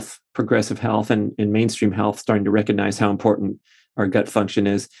in both progressive health and in mainstream health, starting to recognize how important our gut function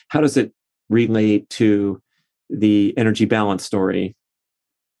is. How does it relate to the energy balance story?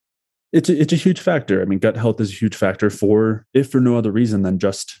 It's a huge factor. I mean, gut health is a huge factor if for no other reason than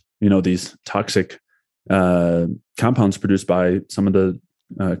just, these toxic compounds produced by some of the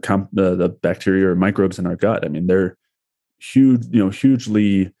bacteria or microbes in our gut. I mean, they're huge,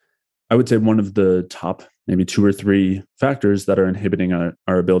 hugely, I would say one of the top maybe 2 or 3 factors that are inhibiting our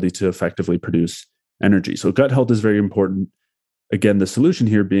ability to effectively produce energy. So gut health is very important. Again, the solution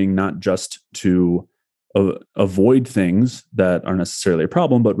here being not just to avoid things that are necessarily a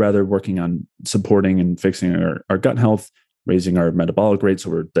problem, but rather working on supporting and fixing our gut health, raising our metabolic rate so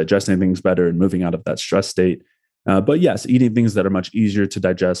we're digesting things better and moving out of that stress state. But yes, eating things that are much easier to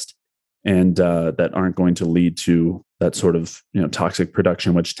digest and that aren't going to lead to that sort of toxic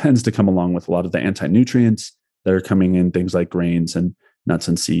production, which tends to come along with a lot of the anti-nutrients that are coming in things like grains and nuts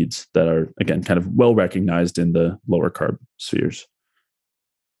and seeds that are, again, kind of well recognized in the lower carb spheres.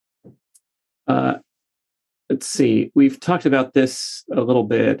 Let's see. We've talked about this a little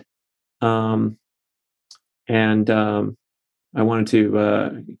bit, and I wanted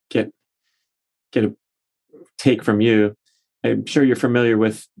to get a take from you. I'm sure you're familiar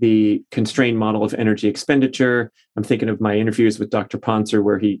with the constrained model of energy expenditure. I'm thinking of my interviews with Dr. Ponser,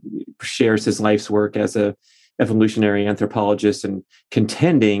 where he shares his life's work as a evolutionary anthropologist and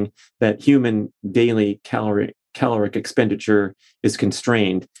contending that human daily caloric expenditure is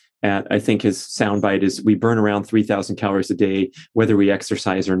constrained. I think his soundbite is, we burn around 3,000 calories a day, whether we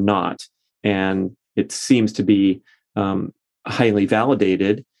exercise or not. And it seems to be highly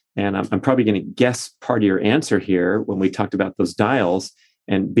validated. And I'm probably going to guess part of your answer here when we talked about those dials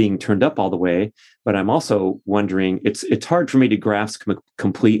and being turned up all the way. But I'm also wondering, it's hard for me to grasp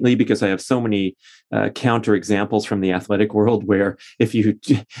completely because I have so many counter examples from the athletic world where if you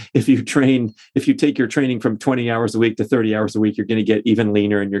take your training from 20 hours a week to 30 hours a week, you're going to get even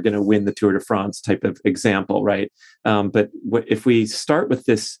leaner and you're going to win the Tour de France type of example, right? But if we start with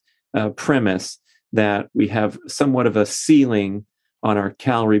this premise that we have somewhat of a ceiling on our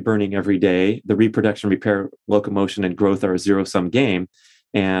calorie burning every day, the reproduction, repair, locomotion, and growth are a zero-sum game.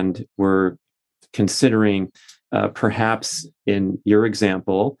 And we're considering perhaps in your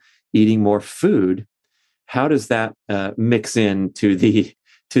example, eating more food. How does that mix into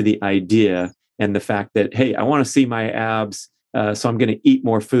the idea and the fact that, hey, I want to see my abs, so I'm going to eat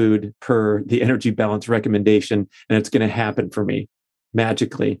more food per the energy balance recommendation, and it's going to happen for me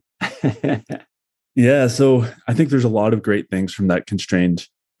magically? Yeah, so I think there's a lot of great things from that constrained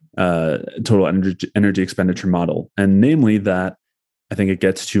total energy expenditure model, and namely that I think it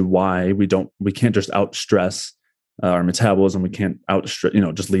gets to why we can't just outstress our metabolism. We can't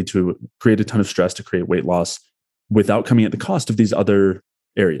just lead to create a ton of stress to create weight loss without coming at the cost of these other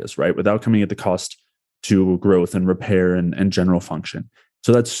areas, right? Without coming at the cost to growth and repair and general function.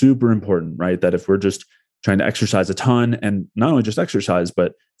 So that's super important, right? That if we're just trying to exercise a ton, and not only just exercise,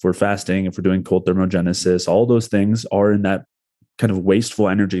 but if we're fasting, if we're doing cold thermogenesis, all those things are in that kind of wasteful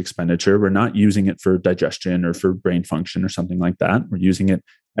energy expenditure. We're not using it for digestion or for brain function or something like that. We're using it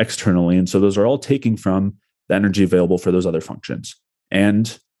externally. And so those are all taking from the energy available for those other functions.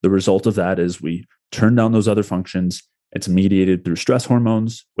 And the result of that is we turn down those other functions. It's mediated through stress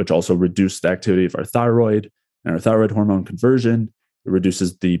hormones, which also reduce the activity of our thyroid and our thyroid hormone conversion. It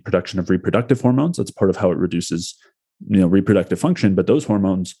reduces the production of reproductive hormones. That's part of how it reduces, reproductive function. But those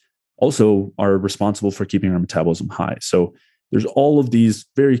hormones also are responsible for keeping our metabolism high. So there's all of these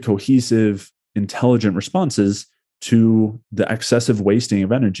very cohesive, intelligent responses to the excessive wasting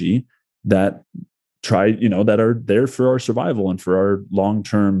of energy that are there for our survival and for our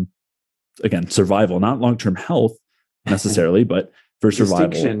long-term, again, survival, not long-term health necessarily, but for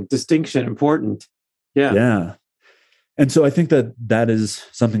survival. Distinction important. Yeah. Yeah. And so I think that is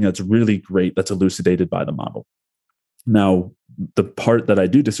something that's really great that's elucidated by the model. Now, the part that I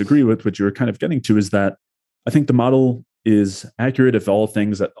do disagree with, which you were kind of getting to, is that I think the model is accurate if all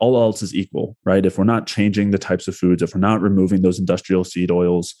else is equal, right? If we're not changing the types of foods, if we're not removing those industrial seed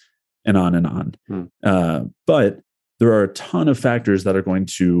oils and on and on. But there are a ton of factors that are going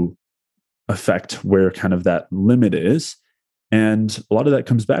to affect where kind of that limit is. And a lot of that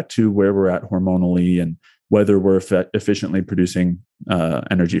comes back to where we're at hormonally and whether we're efficiently producing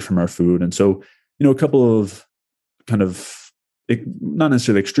energy from our food. And so, a couple of kind of not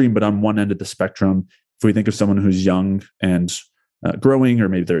necessarily extreme, but on one end of the spectrum, if we think of someone who's young and growing, or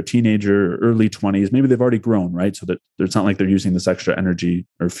maybe they're a teenager or early 20s, maybe they've already grown, right? So that it's not like they're using this extra energy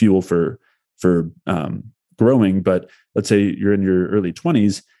or fuel for growing. But let's say you're in your early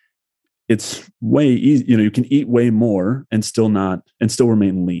 20s, it's way easy. You can eat way more and still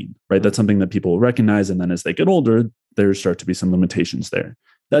remain lean, right? That's something that people recognize. And then as they get older, there start to be some limitations there.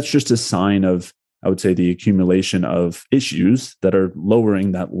 That's just a sign of, I would say, the accumulation of issues that are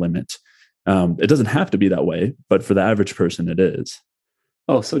lowering that limit. It doesn't have to be that way, but for the average person, it is.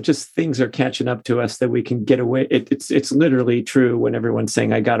 Oh, so just things are catching up to us that we can get away. It's literally true when everyone's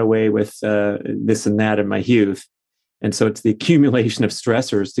saying, I got away with this and that in my youth. And so it's the accumulation of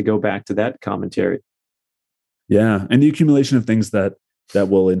stressors, to go back to that commentary. Yeah. And the accumulation of things that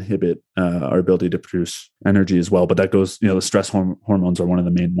will inhibit our ability to produce energy as well. But that goes, the stress hormones are one of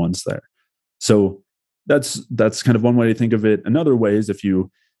the main ones there. So that's kind of one way to think of it. Another way is if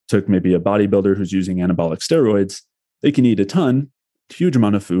you took maybe a bodybuilder who's using anabolic steroids, they can eat a huge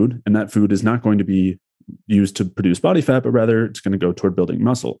amount of food, and that food is not going to be used to produce body fat, but rather it's going to go toward building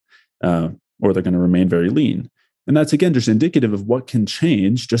muscle, or they're going to remain very lean. And that's, again, just indicative of what can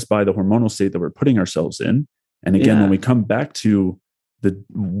change just by the hormonal state that we're putting ourselves in. And again, when we come back to the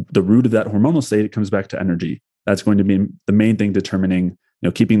root of that hormonal state, it comes back to energy. That's going to be the main thing determining,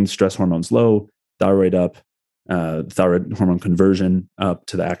 keeping stress hormones low, thyroid up, thyroid hormone conversion up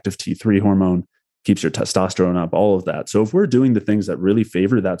to the active T3 hormone, keeps your testosterone up, all of that. So if we're doing the things that really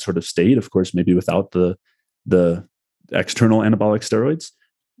favor that sort of state, of course, maybe without the external anabolic steroids,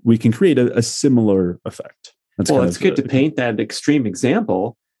 we can create a similar effect. It's good to paint that extreme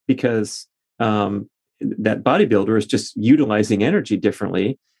example, because that bodybuilder is just utilizing energy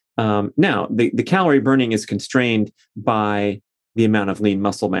differently. Now, the calorie burning is constrained by the amount of lean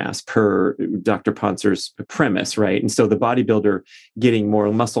muscle mass per Dr. Pontzer's premise, right? And so the bodybuilder getting more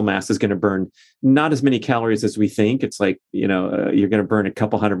muscle mass is going to burn not as many calories as we think. It's like, you're going to burn a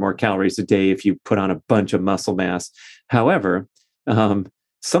couple hundred more calories a day if you put on a bunch of muscle mass. However,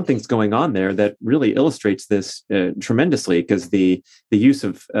 something's going on there that really illustrates this tremendously, because the use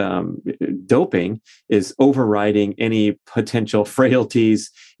of doping is overriding any potential frailties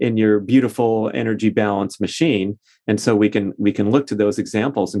in your beautiful energy balance machine. And so we can look to those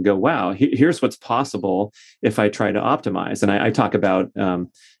examples and go, wow, here's what's possible if I try to optimize. And I talk about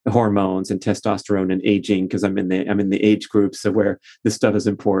hormones and testosterone and aging, because I'm in the age groups of where this stuff is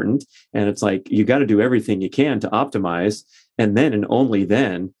important. And it's like, you got to do everything you can to optimize. And then, and only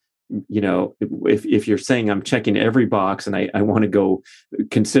then, if you're saying I'm checking every box and I want to go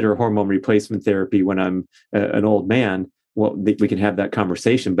consider hormone replacement therapy when I'm an old man, well, we can have that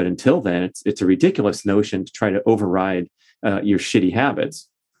conversation. But until then, it's a ridiculous notion to try to override your shitty habits.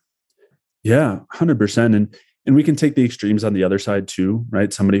 Yeah, 100%. And we can take the extremes on the other side too,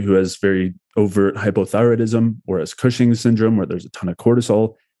 right? Somebody who has very overt hypothyroidism or has Cushing's syndrome, where there's a ton of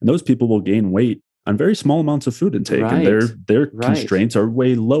cortisol, and those people will gain weight on very small amounts of food intake, and their constraints are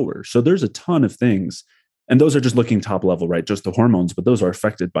way lower. So there's a ton of things, and those are just looking top level, right? Just the hormones, but those are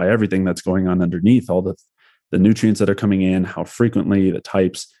affected by everything that's going on underneath, all the nutrients that are coming in, how frequently, the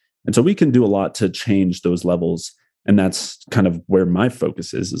types. And so we can do a lot to change those levels. And that's kind of where my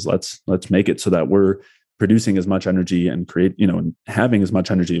focus is let's make it so that we're producing as much energy and and having as much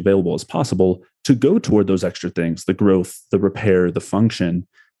energy available as possible to go toward those extra things, the growth, the repair, the function,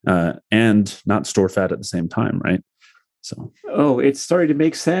 and not store fat at the same time, right? So, it's starting to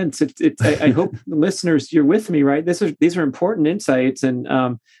make sense. I hope listeners, you're with me, right? These are important insights, and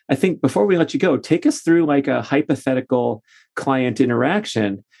I think before we let you go, take us through like a hypothetical client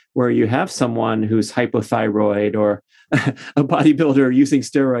interaction where you have someone who's hypothyroid or a bodybuilder using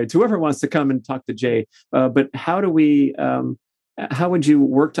steroids. Whoever wants to come and talk to Jay, but how would you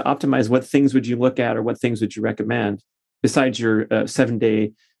work to optimize? What things would you look at, or what things would you recommend besides your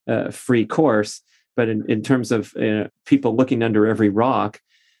 7-day free course? But in terms of people looking under every rock,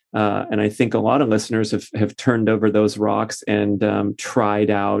 and I think a lot of listeners have turned over those rocks and tried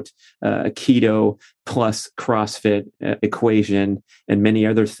out a keto plus CrossFit equation and many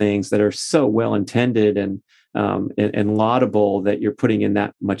other things that are so well intended and laudable that you're putting in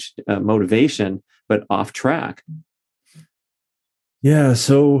that much motivation, but off track. Yeah,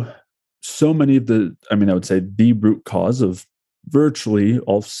 so many of I would say the root cause of virtually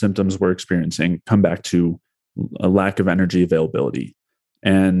all symptoms we're experiencing come back to a lack of energy availability.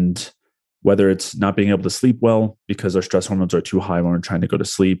 And whether it's not being able to sleep well because our stress hormones are too high when we're trying to go to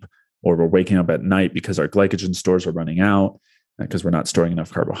sleep, or we're waking up at night because our glycogen stores are running out because we're not storing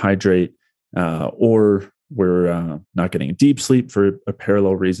enough carbohydrate, or we're not getting deep sleep for a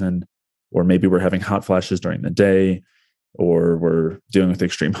parallel reason, or maybe we're having hot flashes during the day, or we're dealing with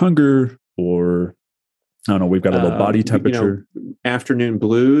extreme hunger, or I don't know, we've got a low body temperature. Afternoon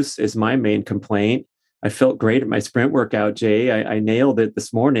blues is my main complaint. I felt great at my sprint workout, Jay. I nailed it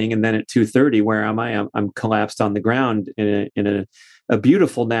this morning, and then at 2:30, where am I? I'm collapsed on the ground in a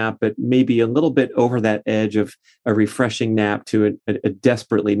beautiful nap, but maybe a little bit over that edge of a refreshing nap to a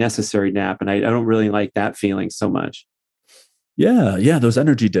desperately necessary nap, and I don't really like that feeling so much. Yeah, those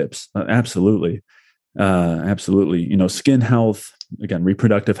energy dips, absolutely, absolutely. Skin health, again,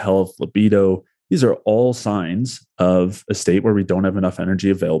 reproductive health, libido. These are all signs of a state where we don't have enough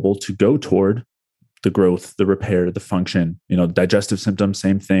energy available to go toward the growth, the repair, the function. Digestive symptoms,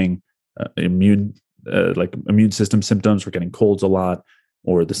 same thing. Immune system symptoms. We're getting colds a lot,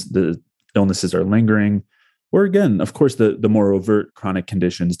 or the illnesses are lingering. Or again, of course, the more overt chronic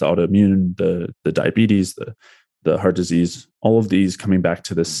conditions, the autoimmune, the diabetes, the heart disease. All of these coming back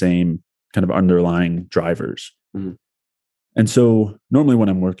to the same kind of underlying drivers. Mm. And so normally when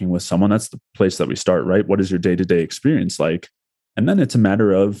I'm working with someone, that's the place that we start, right? What is your day-to-day experience like? And then it's a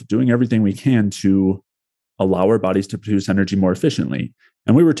matter of doing everything we can to allow our bodies to produce energy more efficiently.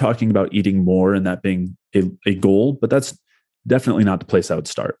 And we were talking about eating more and that being a goal, but that's definitely not the place I would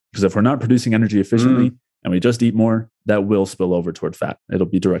start. Because if we're not producing energy efficiently and we just eat more, that will spill over toward fat. It'll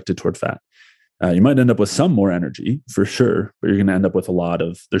be directed toward fat. You might end up with some more energy for sure, but you're going to end up with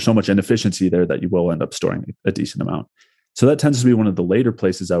there's so much inefficiency there that you will end up storing a decent amount. So that tends to be one of the later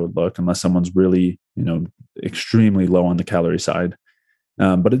places I would look, unless someone's really, extremely low on the calorie side.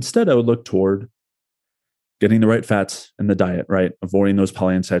 But instead, I would look toward getting the right fats in the diet, right? Avoiding those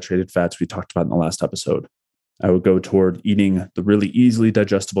polyunsaturated fats we talked about in the last episode. I would go toward eating the really easily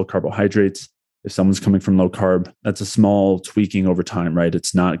digestible carbohydrates. If someone's coming from low carb, that's a small tweaking over time, right?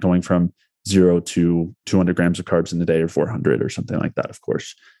 It's not going from 0 to 200 grams of carbs in a day or 400 or something like that, of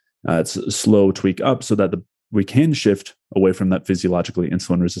course. It's a slow tweak up so that we can shift away from that physiologically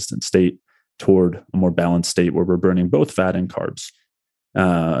insulin-resistant state toward a more balanced state where we're burning both fat and carbs.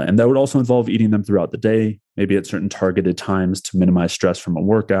 And that would also involve eating them throughout the day, maybe at certain targeted times to minimize stress from a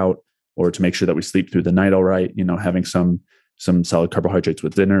workout or to make sure that we sleep through the night all right, having some solid carbohydrates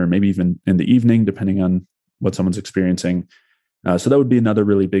with dinner, or maybe even in the evening, depending on what someone's experiencing. So that would be another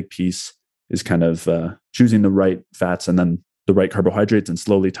really big piece, is kind of choosing the right fats and then the right carbohydrates and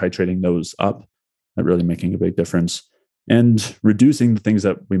slowly titrating those up. That really making a big difference, and reducing the things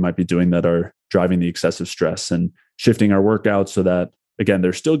that we might be doing that are driving the excessive stress, and shifting our workouts so that, again,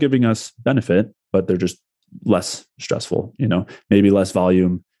 they're still giving us benefit, but they're just less stressful, maybe less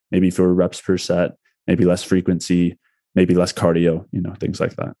volume, maybe fewer reps per set, maybe less frequency, maybe less cardio, things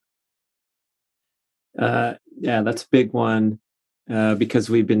like that. Yeah, that's a big one because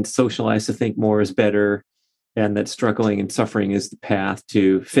we've been socialized to think more is better, and that struggling and suffering is the path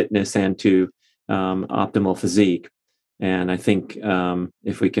to fitness and to optimal physique. And I think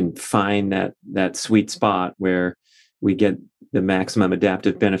if we can find that sweet spot where we get the maximum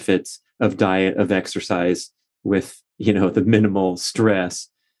adaptive benefits of diet, of exercise with, the minimal stress,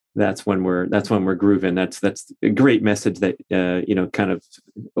 that's when we're grooving. That's a great message that, kind of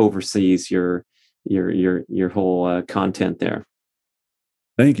oversees your whole content there.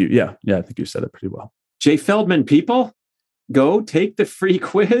 Thank you. Yeah. I think you said it pretty well. Jay Feldman, people, go take the free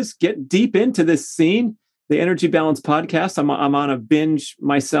quiz, get deep into this scene, the Energy Balance podcast. I'm on a binge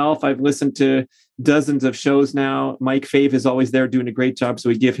myself. I've listened to dozens of shows now. Mike Fave is always there doing a great job, so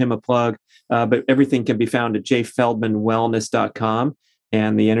we give him a plug. But everything can be found at jayfeldmanwellness.com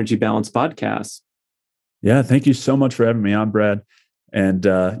and the Energy Balance podcast. Yeah, thank you so much for having me on, Brad. And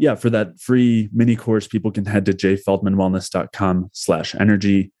for that free mini course, people can head to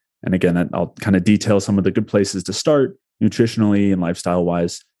jayfeldmanwellness.com/energy. And again, I'll kind of detail some of the good places to start nutritionally and lifestyle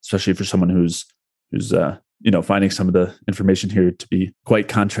wise, especially for someone who's finding some of the information here to be quite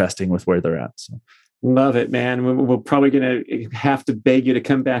contrasting with where they're at. So love it, man. We're probably going to have to beg you to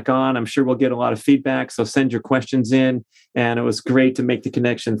come back on. I'm sure we'll get a lot of feedback. So send your questions in. And it was great to make the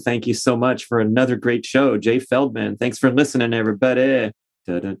connection. Thank you so much for another great show, Jay Feldman. Thanks for listening, everybody.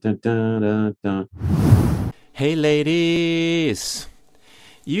 Da, da, da, da, da, da. Hey, ladies.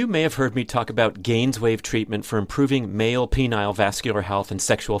 You may have heard me talk about GainsWave treatment for improving male penile vascular health and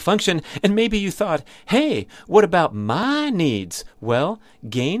sexual function, and maybe you thought, hey, what about my needs? Well,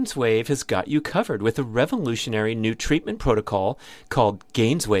 GainsWave has got you covered with a revolutionary new treatment protocol called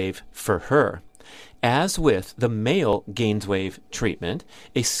GainsWave for Her. As with the male GainsWave treatment,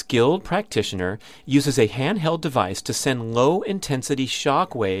 a skilled practitioner uses a handheld device to send low-intensity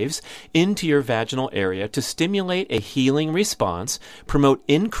shock waves into your vaginal area to stimulate a healing response, promote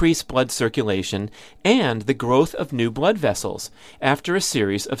increased blood circulation, and the growth of new blood vessels. After a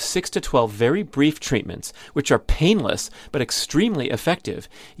series of 6 to 12 very brief treatments, which are painless but extremely effective,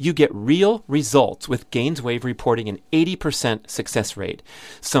 you get real results with GainsWave reporting an 80% success rate.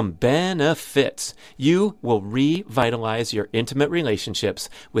 Some benefits. You will revitalize your intimate relationships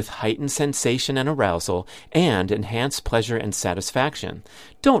with heightened sensation and arousal and enhanced pleasure and satisfaction.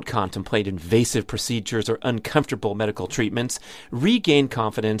 Don't contemplate invasive procedures or uncomfortable medical treatments. Regain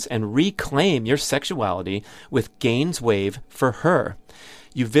confidence and reclaim your sexuality with GainsWave for her.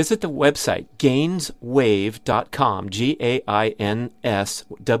 You visit the website gainswave.com,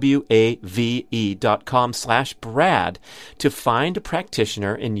 gainswave.com/Brad to find a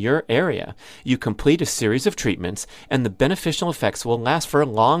practitioner in your area. You complete a series of treatments, and the beneficial effects will last for a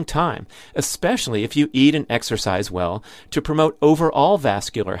long time, especially if you eat and exercise well to promote overall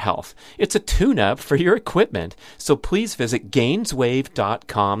vascular health. It's a tune-up for your equipment, so please visit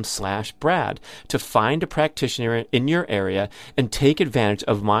gainswave.com/Brad to find a practitioner in your area and take advantage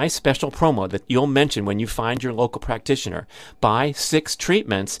of my special promo that you'll mention when you find your local practitioner. Buy 6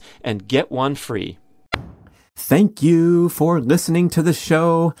 treatments and get 1 free. Thank you for listening to the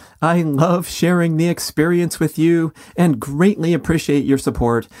show. I love sharing the experience with you and greatly appreciate your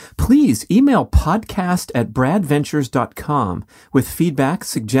support. Please email podcast@bradventures.com with feedback,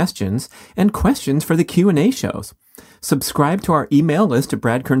 suggestions, and questions for the Q&A shows. Subscribe to our email list at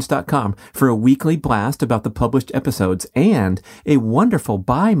bradkearns.com for a weekly blast about the published episodes and a wonderful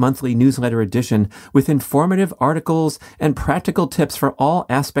bi-monthly newsletter edition with informative articles and practical tips for all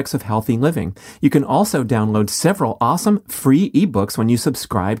aspects of healthy living. You can also download several awesome free ebooks when you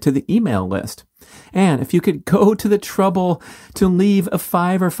subscribe to the email list. And if you could go to the trouble to leave a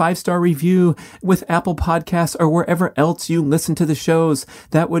 5 or 5-star review with Apple Podcasts or wherever else you listen to the shows,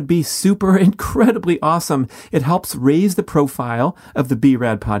 that would be super incredibly awesome. It helps raise the profile of the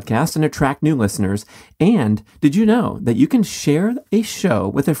BRAD podcast and attract new listeners. And did you know that you can share a show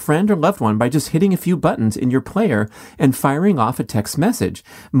with a friend or loved one by just hitting a few buttons in your player and firing off a text message?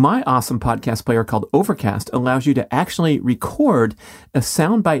 My awesome podcast player called Overcast allows you to actually record a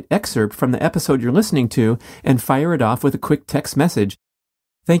soundbite excerpt from the episode you're listening to and fire it off with a quick text message.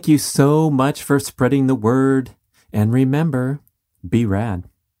 Thank you so much for spreading the word. And remember, be rad.